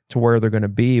to where they're going to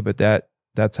be. But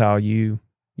that's how you're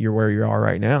where you are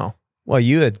right now. Well,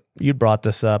 you brought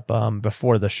this up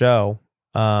before the show.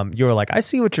 You were like, I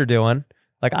see what you're doing.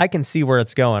 Like, I can see where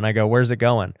it's going. I go, where's it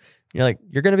going? You're like,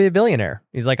 you're going to be a billionaire.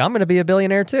 He's like, I'm going to be a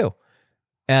billionaire too.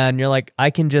 And you're like, I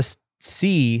can just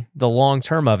see the long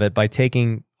term of it by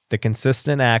taking the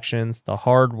consistent actions, the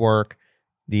hard work,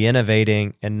 the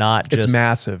innovating, and not just... It's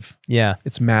massive. Yeah.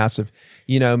 It's massive.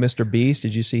 Mr. Beast,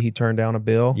 did you see he turned down a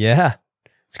bill? Yeah.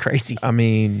 It's crazy. I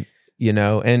mean,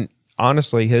 and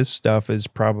honestly, his stuff is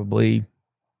probably,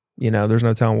 there's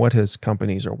no telling what his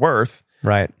companies are worth.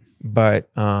 Right. But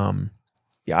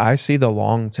I see the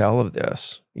long tail of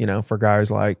this, for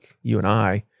guys like you and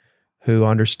I who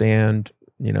understand,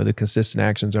 the consistent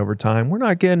actions over time. We're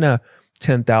not getting a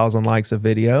 10,000 likes a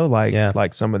video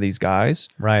like some of these guys.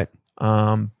 Right.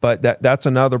 But that's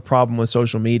another problem with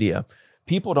social media.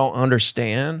 People don't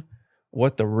understand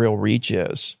what the real reach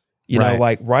is.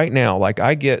 Like right now, like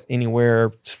I get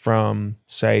anywhere from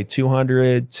say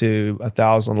 200 to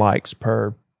 1,000 likes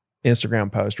per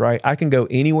Instagram post, right? I can go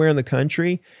anywhere in the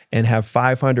country and have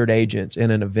 500 agents in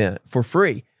an event for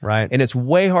free. Right. And it's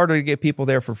way harder to get people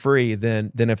there for free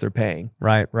than if they're paying.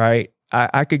 Right. Right.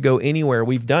 I could go anywhere.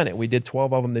 We've done it. We did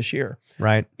 12 of them this year.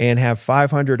 Right. And have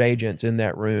 500 agents in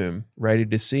that room ready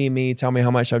to see me, tell me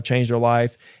how much I've changed their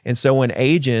life. And so when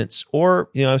agents or,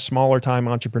 smaller time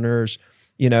entrepreneurs,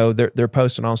 they're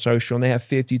posting on social and they have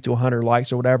 50 to 100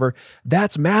 likes or whatever,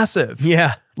 that's massive.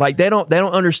 Yeah. Like they don't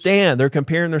understand. They're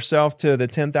comparing themselves to the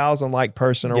 10,000 like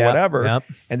person or whatever. Yep.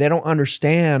 And they don't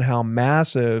understand how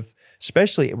massive,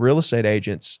 especially real estate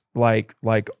agents, like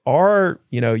our,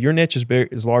 your niche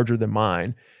is larger than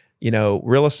mine.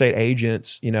 Real estate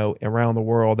agents, around the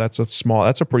world, that's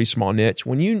a pretty small niche.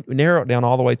 When you narrow it down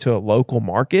all the way to a local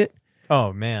market,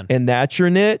 oh man, and that's your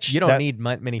niche, you don't need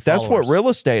many followers. That's what real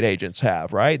estate agents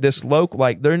have, right? This local,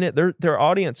 like their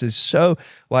audience is so,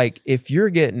 like if you're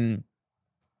getting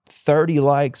 30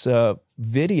 likes a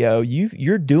video,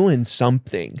 you're doing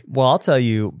something. Well, I'll tell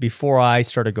you, before I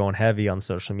started going heavy on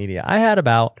social media, I had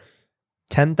about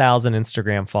 10,000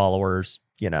 Instagram followers,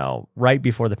 right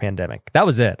before the pandemic. That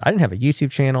was it. I didn't have a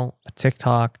YouTube channel, a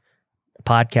TikTok, a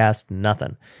podcast,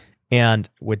 nothing. And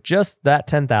with just that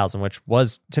 10,000, which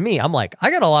was, to me, I'm like,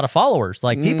 I got a lot of followers.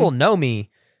 Like people know me,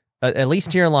 at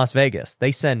least here in Las Vegas.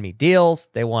 They send me deals.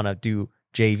 They want to do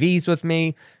JVs with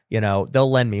me.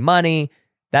 They'll lend me money.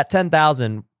 That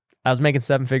 10,000, I was making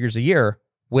 7 figures a year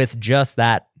with just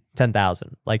that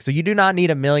 10,000. Like, so you do not need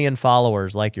 1 million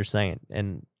followers, like you're saying.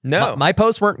 And no, my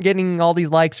posts weren't getting all these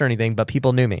likes or anything, but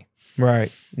people knew me.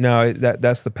 Right. No,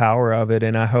 that's the power of it.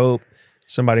 And I hope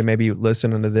somebody maybe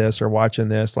listening to this or watching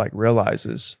this, like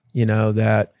realizes,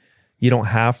 that you don't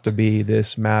have to be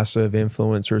this massive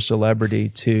influencer celebrity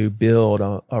to build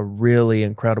a really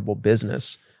incredible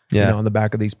business, on the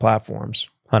back of these platforms.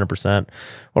 100%.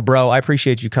 Well, bro, I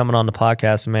appreciate you coming on the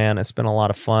podcast, man. It's been a lot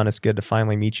of fun. It's good to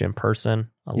finally meet you in person.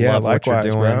 I love what you're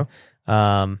doing.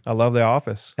 Bro. I love the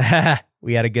office.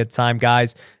 We had a good time,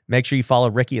 guys. Make sure you follow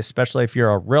Ricky, especially if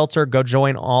you're a realtor. Go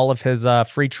join all of his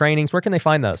free trainings. Where can they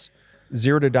find those?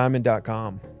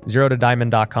 ZeroToDiamond.com.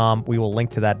 ZeroToDiamond.com. We will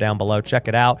link to that down below. Check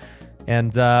it out.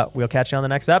 And we'll catch you on the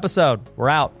next episode. We're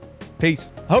out.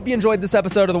 Peace. Hope you enjoyed this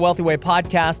episode of the Wealthy Way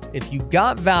podcast. If you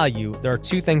got value, there are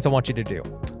two things I want you to do.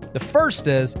 The first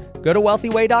is go to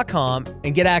wealthyway.com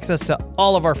and get access to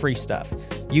all of our free stuff.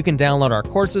 You can download our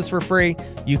courses for free.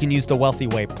 You can use the Wealthy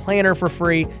Way planner for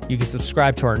free. You can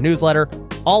subscribe to our newsletter.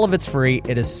 All of it's free.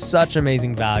 It is such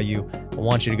amazing value. I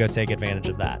want you to go take advantage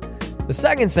of that. The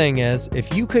second thing is,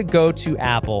 if you could go to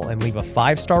Apple and leave a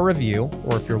 5-star review,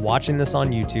 or if you're watching this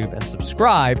on YouTube and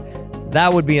subscribe,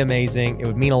 that would be amazing. It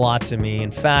would mean a lot to me.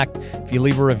 In fact, if you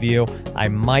leave a review, I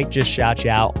might just shout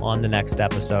you out on the next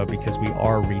episode because we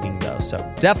are reading those. So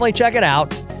definitely check it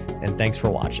out, and thanks for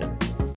watching.